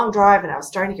was a long drive and I was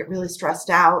starting to get really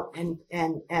stressed out. And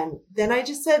then I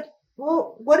just said,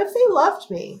 well, what if they loved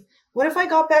me? What if I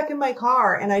got back in my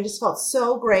car and I just felt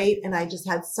so great and I just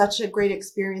had such a great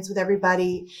experience with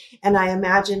everybody, and I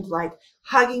imagined like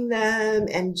hugging them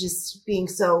and just being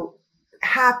so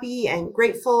happy and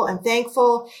grateful and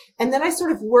thankful. And then I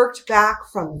sort of worked back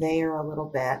from there a little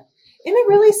bit in a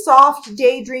really soft,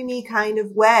 daydreamy kind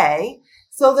of way,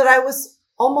 so that I was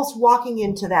almost walking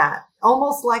into that,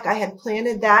 almost like I had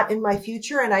planted that in my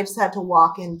future and I just had to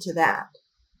walk into that.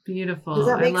 Beautiful. Does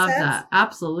that make sense? That.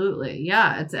 Absolutely.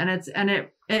 Yeah.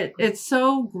 It's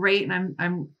so great. And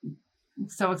I'm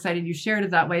so excited you shared it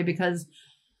that way, because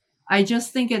I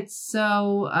just think it's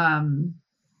so,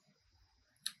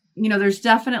 there's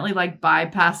definitely like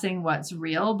bypassing what's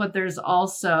real, but there's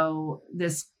also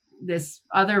this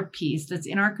other piece that's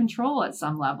in our control at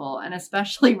some level. And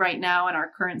especially right now in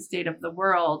our current state of the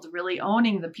world, really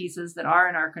owning the pieces that are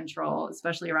in our control,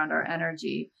 especially around our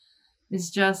energy,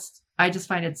 I just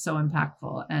find it so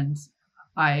impactful. And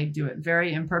I do it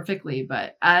very imperfectly,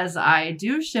 but as I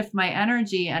do shift my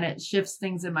energy and it shifts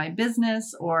things in my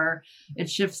business or it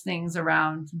shifts things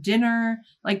around dinner,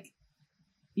 like,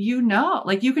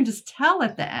 like you can just tell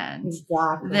at the end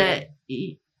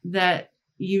that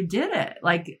you did it.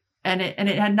 Like,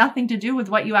 it had nothing to do with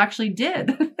what you actually did.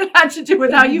 It had to do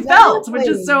with how you felt, which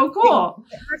is so cool.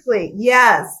 Exactly.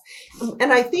 Yes.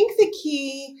 And I think the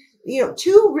key,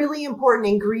 two really important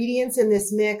ingredients in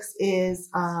this mix is,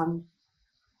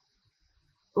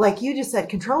 like you just said,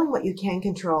 controlling what you can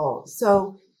control.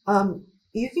 So,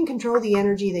 you can control the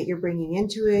energy that you're bringing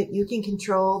into it. You can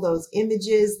control those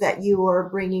images that you are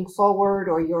bringing forward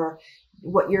or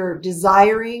what you're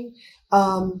desiring.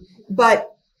 But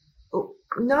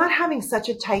not having such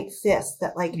a tight fist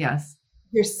that yes,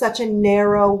 there's such a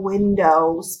narrow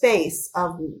window space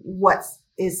of what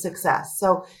is success.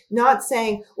 So not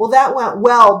saying, well, that went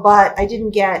well, but I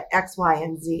didn't get X, Y,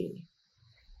 and Z.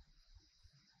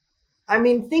 I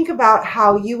mean, think about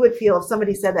how you would feel if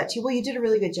somebody said that to you. Well, you did a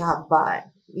really good job, but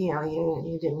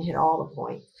you didn't hit all the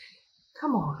points.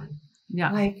 Come on.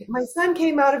 Yeah. Like my son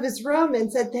came out of his room and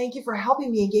said, thank you for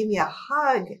helping me, and gave me a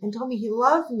hug and told me he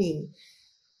loved me.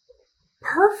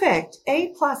 Perfect.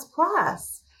 A++.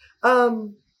 I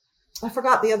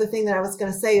forgot the other thing that I was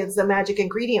going to say is the magic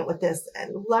ingredient with this.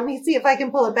 And let me see if I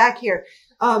can pull it back here.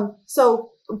 So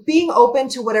being open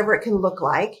to whatever it can look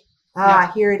like.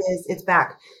 Here it is. It's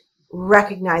back.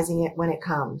 Recognizing it when it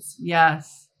comes.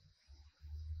 Yes.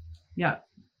 Yeah.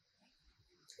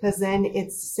 Because then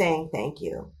it's saying thank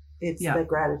you. It's the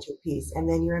gratitude piece. And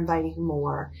then you're inviting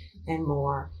more and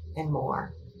more and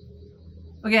more.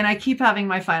 Again, I keep having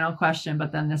my final question,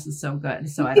 but then this is so good.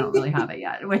 So I don't really have it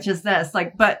yet, which is this,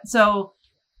 so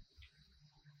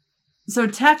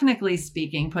technically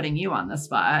speaking, putting you on the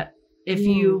spot, if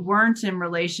you weren't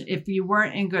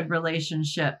in good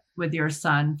relationship with your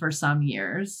son for some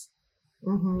years,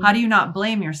 how do you not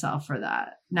blame yourself for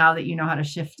that now that you know how to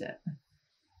shift it?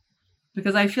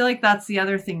 Because I feel like that's the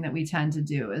other thing that we tend to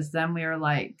do is then we are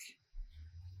like,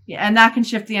 and that can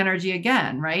shift the energy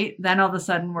again, right? Then all of a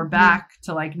sudden we're back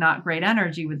to not great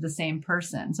energy with the same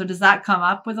person. So does that come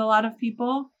up with a lot of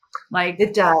people?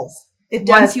 It does. It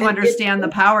does. Once you understand the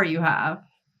power you have.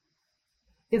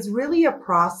 It's really a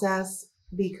process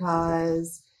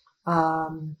because,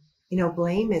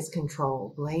 blame is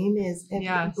control. Blame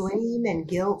and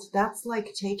guilt. That's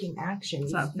like taking action.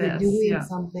 You're doing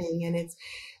something, and it's,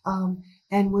 and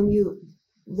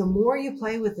the more you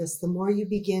play with this, the more you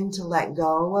begin to let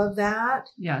go of that.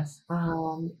 Yes.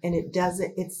 And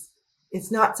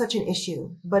it's not such an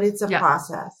issue, but it's a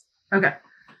process. Okay.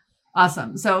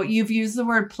 Awesome. So you've used the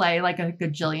word play like a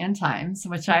gajillion times,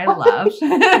 which I love.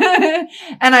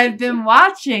 And I've been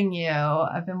watching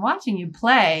you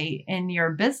play in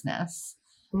your business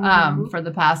for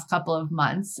the past couple of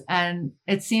months. And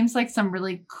it seems like some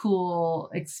really cool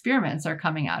experiments are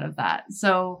coming out of that.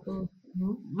 So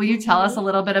will you tell us a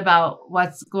little bit about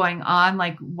what's going on,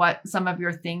 like what some of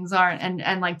your things are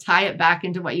and like tie it back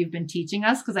into what you've been teaching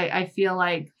us? Because I feel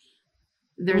like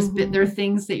there are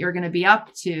things that you're going to be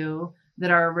up to that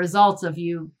are a result of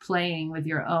you playing with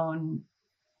your own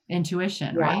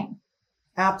intuition, right?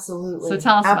 Absolutely. So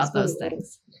tell us about those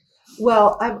things.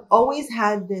 Well, I've always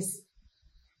had this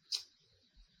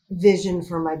vision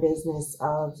for my business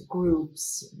of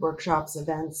groups, workshops,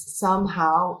 events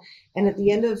somehow. And at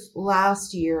the end of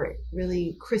last year, it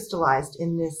really crystallized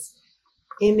in this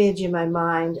image in my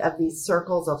mind of these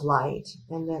circles of light.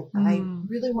 And that I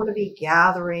really want to be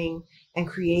gathering and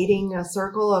creating a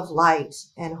circle of light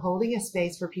and holding a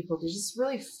space for people to just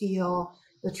really feel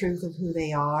the truth of who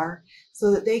they are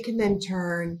so that they can then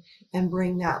turn and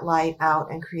bring that light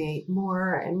out and create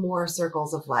more and more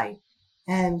circles of light.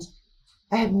 And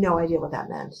I had no idea what that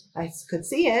meant. I could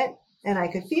see it and I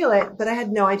could feel it, but I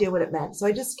had no idea what it meant. So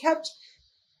I just kept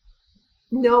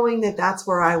knowing that that's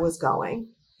where I was going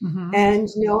and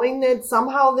knowing that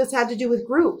somehow this had to do with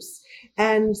groups.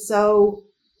 And so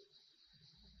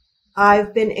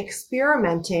I've been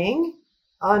experimenting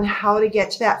on how to get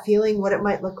to that feeling, what it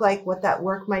might look like, what that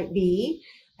work might be.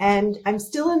 And I'm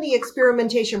still in the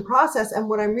experimentation process. And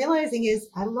what I'm realizing is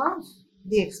I love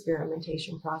the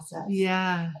experimentation process.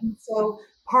 Yeah. And so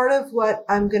part of what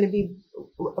I'm going to be,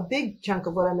 a big chunk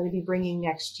of what I'm going to be bringing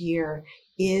next year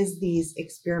is these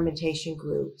experimentation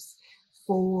groups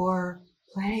for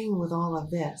playing with all of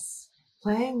this,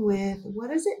 playing with what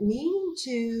does it mean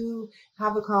to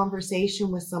have a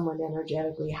conversation with someone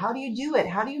energetically? How do you do it?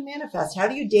 How do you manifest? How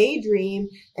do you daydream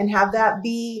and have that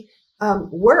be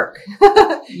work?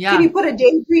 Can you put a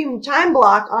daydream time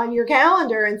block on your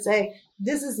calendar and say,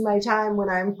 this is my time when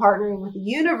I'm partnering with the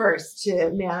universe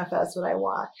to manifest what I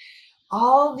want?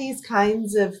 All these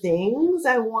kinds of things.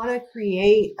 I want to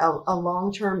create a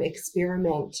long-term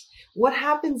experiment. What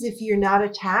happens if you're not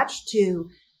attached to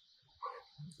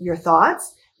your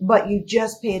thoughts, but you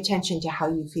just pay attention to how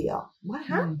you feel? What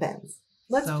happens?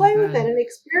 Let's So play with good. it and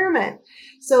experiment.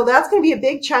 So that's going to be a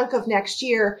big chunk of next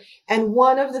year. And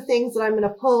one of the things that I'm going to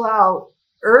pull out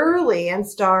early and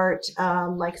start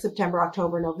like September,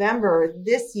 October, November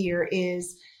this year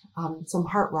is some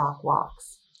heart rock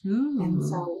walks. And Ooh.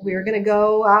 so we're going to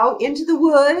go out into the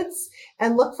woods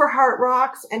and look for heart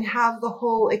rocks and have the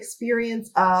whole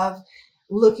experience of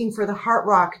looking for the heart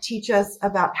rock teach us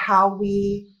about how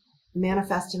we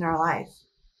manifest in our life,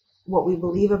 what we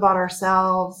believe about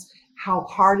ourselves, how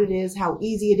hard it is, how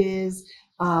easy it is,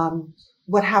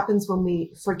 what happens when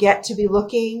we forget to be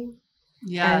looking.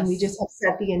 Yes. And we just have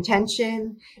set the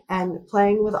intention and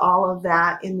playing with all of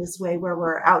that in this way where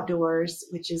we're outdoors,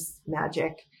 which is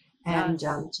magic, and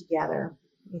together.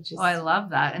 Which is, I love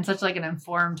that. And such like an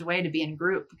informed way to be in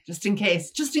group, just in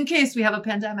case we have a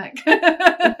pandemic.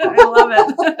 I love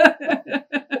it.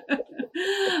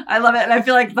 I love it. And I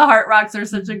feel like the heart rocks are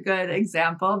such a good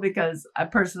example because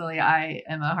I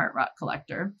am a heart rock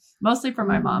collector, mostly for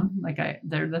my mom. Like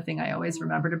they're the thing I always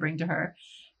remember to bring to her.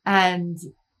 And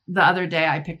the other day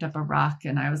I picked up a rock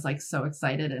and I was like so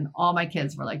excited. And all my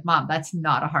kids were like, Mom, that's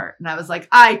not a heart. And I was like,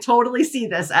 I totally see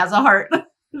this as a heart.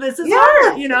 This is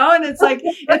heart, and it's like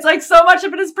so much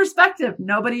of it is perspective.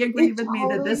 Nobody agreed with me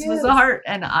that this was a heart.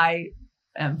 And I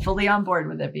am fully on board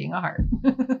with it being a heart.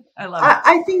 I love it.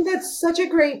 I think that's such a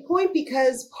great point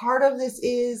because part of this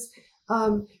is,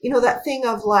 that thing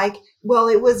of like, well,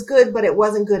 it was good, but it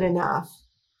wasn't good enough.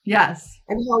 Yes.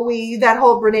 And how that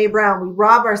whole Brene Brown, we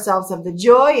rob ourselves of the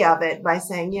joy of it by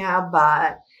saying, yeah,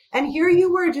 but, and here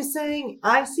you were just saying,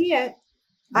 I see it.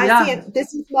 I see it.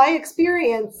 This is my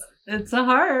experience. It's a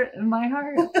heart in my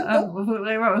heart.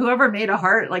 Whoever made a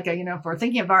heart, like, if we're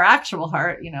thinking of our actual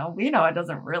heart, we know it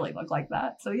doesn't really look like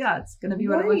that. So yeah, it's going to be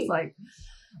what it looks like.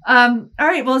 All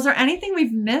right. Well, is there anything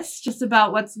we've missed just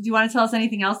about do you want to tell us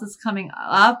anything else that's coming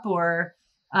up or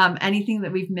anything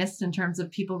that we've missed in terms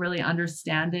of people really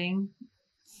understanding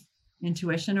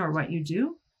intuition or what you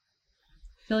do?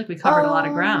 I feel like we covered a lot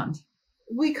of ground.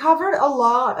 We covered a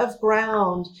lot of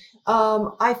ground.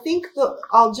 I think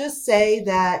I'll just say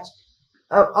that,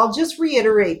 I'll just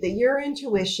reiterate that your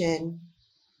intuition,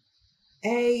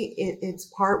 it's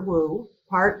part woo,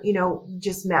 part,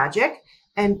 just magic,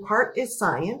 and part is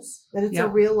science, that it's a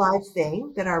real live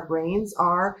thing, that our brains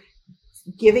are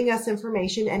giving us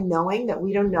information and knowing that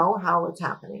we don't know how it's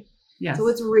happening. Yes. So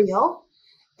it's real,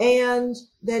 and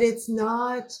that it's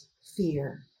not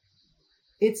fear.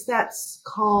 It's that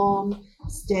calm,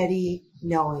 steady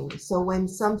knowing. So when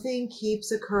something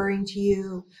keeps occurring to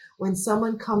you, when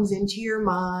someone comes into your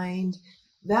mind,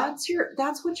 that's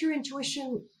what your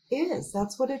intuition is.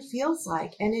 That's what it feels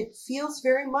like. And it feels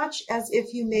very much as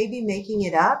if you may be making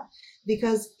it up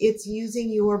because it's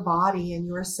using your body and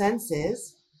your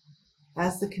senses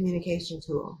as the communication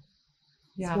tool.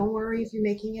 Yeah. So don't worry if you're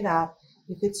making it up.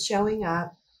 If it's showing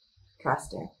up,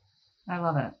 trust it. I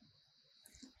love it.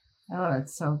 Oh,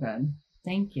 it's so good.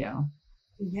 Thank you.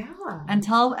 Yeah. And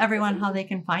tell everyone how they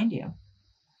can find you.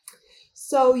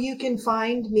 So you can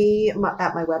find me at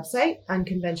my website,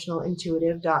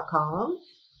 unconventionalintuitive.com.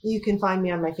 You can find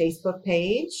me on my Facebook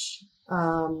page.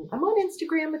 I'm on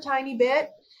Instagram a tiny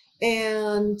bit.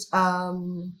 And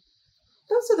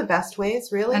those are the best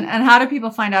ways, really. And how do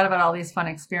people find out about all these fun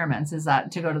experiments? Is that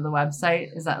to go to the website?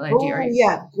 Is that like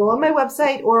yeah, go on my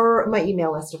website or my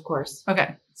email list, of course.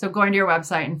 Okay. So going to your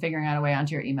website and figuring out a way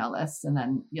onto your email list, and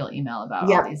then you'll email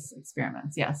about all these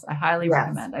experiments. Yes, I highly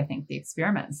recommend. I think the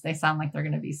experiments, they sound like they're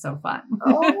going to be so fun.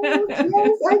 Oh,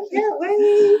 yes, I can't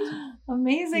wait.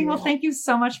 Amazing. Yeah. Well, thank you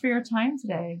so much for your time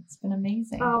today. It's been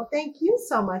amazing. Oh, thank you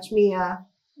so much, Mia.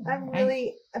 I'm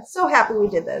so happy we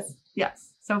did this.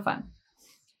 Yes, so fun.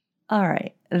 All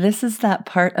right. This is that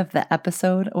part of the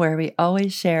episode where we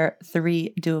always share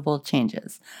 3 doable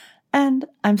changes. And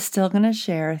I'm still going to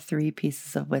share 3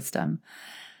 pieces of wisdom.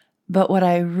 But what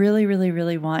I really, really,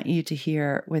 really want you to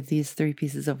hear with these 3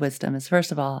 pieces of wisdom is,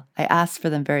 first of all, I asked for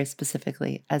them very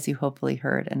specifically, as you hopefully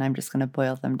heard, and I'm just going to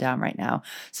boil them down right now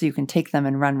so you can take them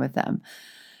and run with them.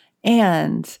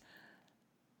 And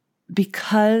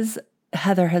because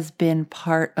Heather has been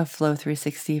part of Flow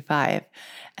 365,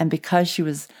 and because she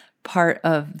was part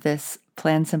of this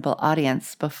Plan Simple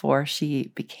audience before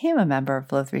she became a member of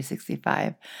Flow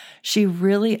 365, she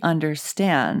really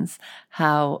understands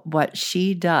how what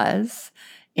she does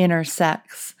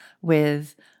intersects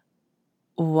with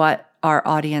what our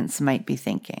audience might be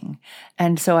thinking.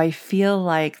 And so I feel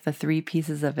like the 3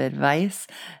 pieces of advice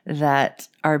that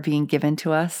are being given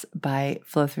to us by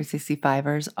Flow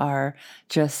 365ers are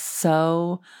just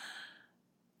so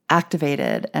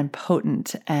activated and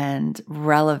potent and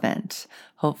relevant,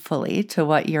 hopefully, to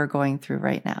what you're going through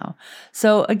right now.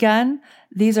 So again,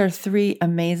 these are 3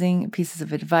 amazing pieces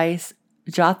of advice.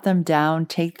 Jot them down,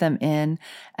 take them in.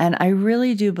 And I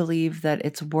really do believe that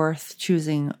it's worth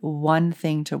choosing one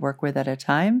thing to work with at a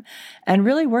time and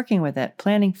really working with it,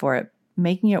 planning for it,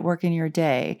 making it work in your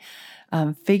day,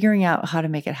 figuring out how to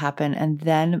make it happen, and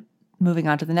then moving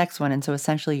on to the next one. And so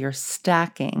essentially you're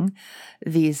stacking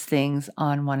these things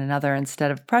on one another instead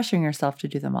of pressuring yourself to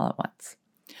do them all at once.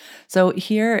 So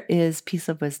here is piece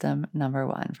of wisdom number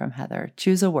 1 from Heather.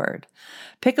 Choose a word.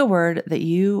 Pick a word that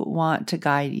you want to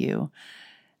guide you,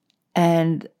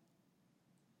 and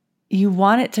you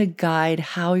want it to guide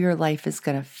how your life is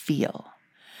going to feel.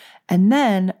 And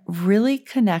then really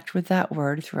connect with that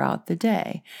word throughout the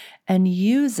day and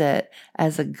use it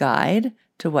as a guide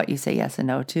to what you say yes and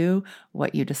no to,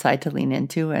 what you decide to lean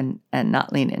into and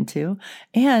not lean into.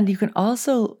 And you can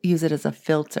also use it as a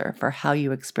filter for how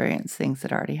you experience things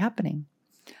that are already happening.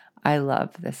 I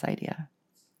love this idea.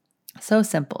 So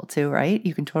simple too, right?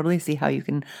 You can totally see how you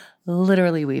can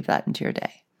literally weave that into your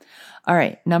day. All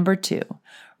right, number 2,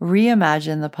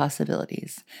 reimagine the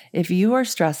possibilities. If you are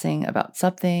stressing about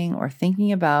something or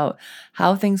thinking about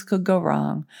how things could go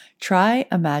wrong, try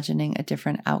imagining a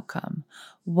different outcome.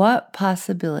 What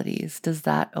possibilities does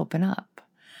that open up?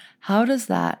 How does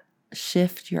that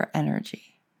shift your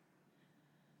energy?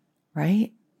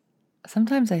 Right?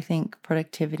 Sometimes I think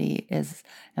productivity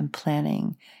and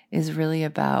planning is really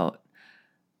about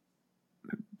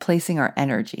placing our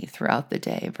energy throughout the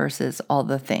day versus all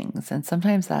the things. And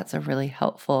sometimes that's a really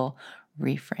helpful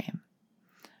reframe.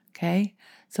 Okay?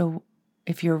 So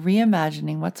if you're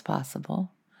reimagining what's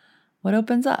possible, what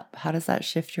opens up? How does that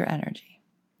shift your energy?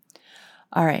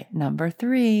 All right, number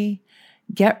 3,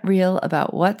 get real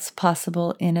about what's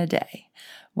possible in a day.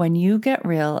 When you get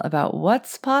real about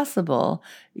what's possible,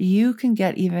 you can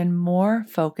get even more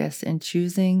focused in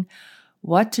choosing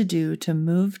what to do to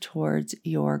move towards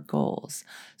your goals.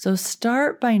 So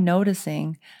start by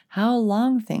noticing how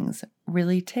long things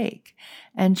really take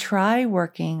and try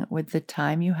working with the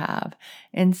time you have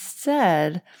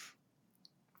instead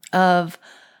of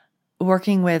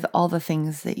working with all the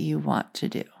things that you want to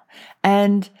do.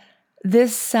 And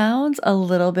this sounds a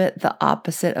little bit the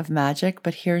opposite of magic,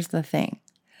 but here's the thing.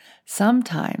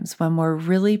 Sometimes when we're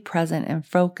really present and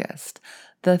focused,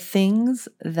 the things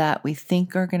that we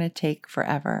think are going to take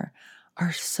forever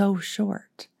are so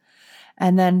short.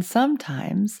 And then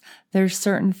sometimes there's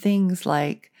certain things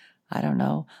like, I don't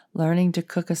know, learning to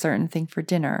cook a certain thing for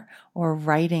dinner or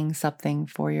writing something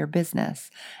for your business.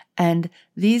 And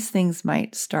these things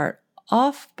might start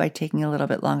off by taking a little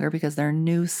bit longer because they're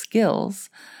new skills.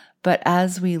 But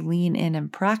as we lean in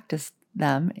and practice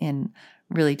them in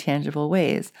really tangible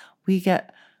ways, we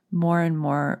get more and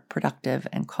more productive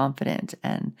and confident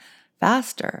and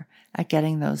faster at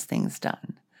getting those things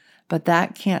done. But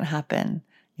that can't happen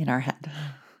in our head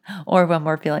or when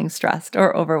we're feeling stressed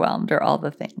or overwhelmed or all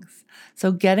the things.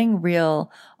 So getting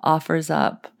real offers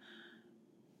up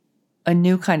a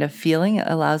new kind of feeling. It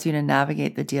allows you to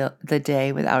navigate the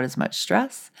day without as much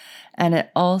stress. And it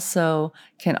also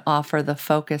can offer the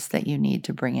focus that you need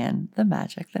to bring in the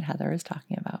magic that Heather is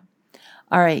talking about.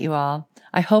 All right, you all.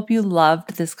 I hope you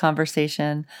loved this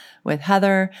conversation with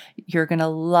Heather. You're going to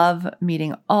love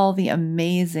meeting all the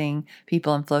amazing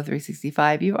people in Flow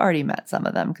 365. You've already met some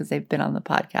of them because they've been on the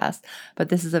podcast, but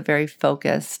this is a very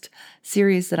focused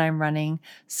series that I'm running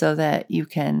so that you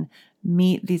can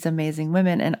meet these amazing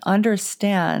women and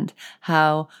understand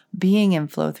how being in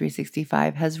Flow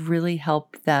 365 has really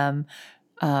helped them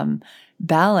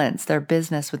balance their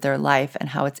business with their life and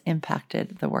how it's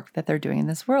impacted the work that they're doing in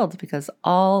this world, because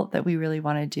all that we really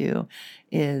want to do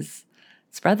is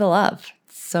spread the love.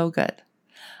 It's so good.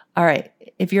 All right.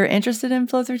 If you're interested in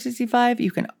Flow 365,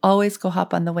 you can always go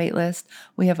hop on the wait list.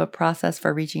 We have a process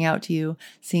for reaching out to you,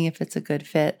 seeing if it's a good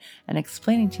fit, and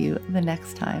explaining to you the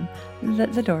next time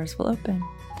that the doors will open.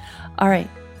 All right.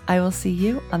 I will see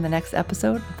you on the next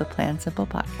episode of the Plan Simple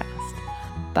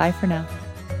podcast. Bye for now.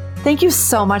 Thank you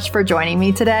so much for joining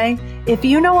me today. If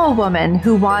you know a woman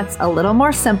who wants a little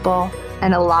more simple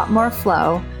and a lot more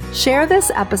flow, share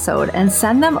this episode and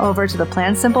send them over to the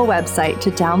Plan Simple website to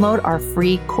download our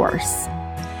free course.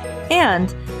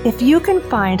 And if you can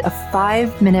find a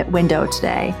 5-minute window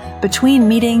today between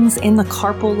meetings, in the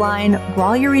carpool line,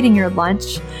 while you're eating your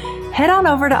lunch, head on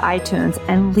over to iTunes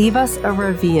and leave us a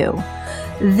review.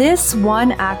 This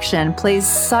one action plays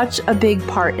such a big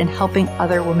part in helping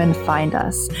other women find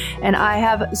us. And I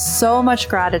have so much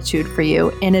gratitude for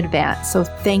you in advance. So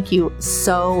thank you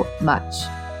so much.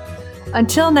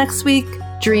 Until next week,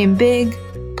 Dream big,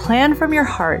 plan from your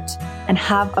heart, and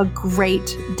have a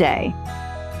great day.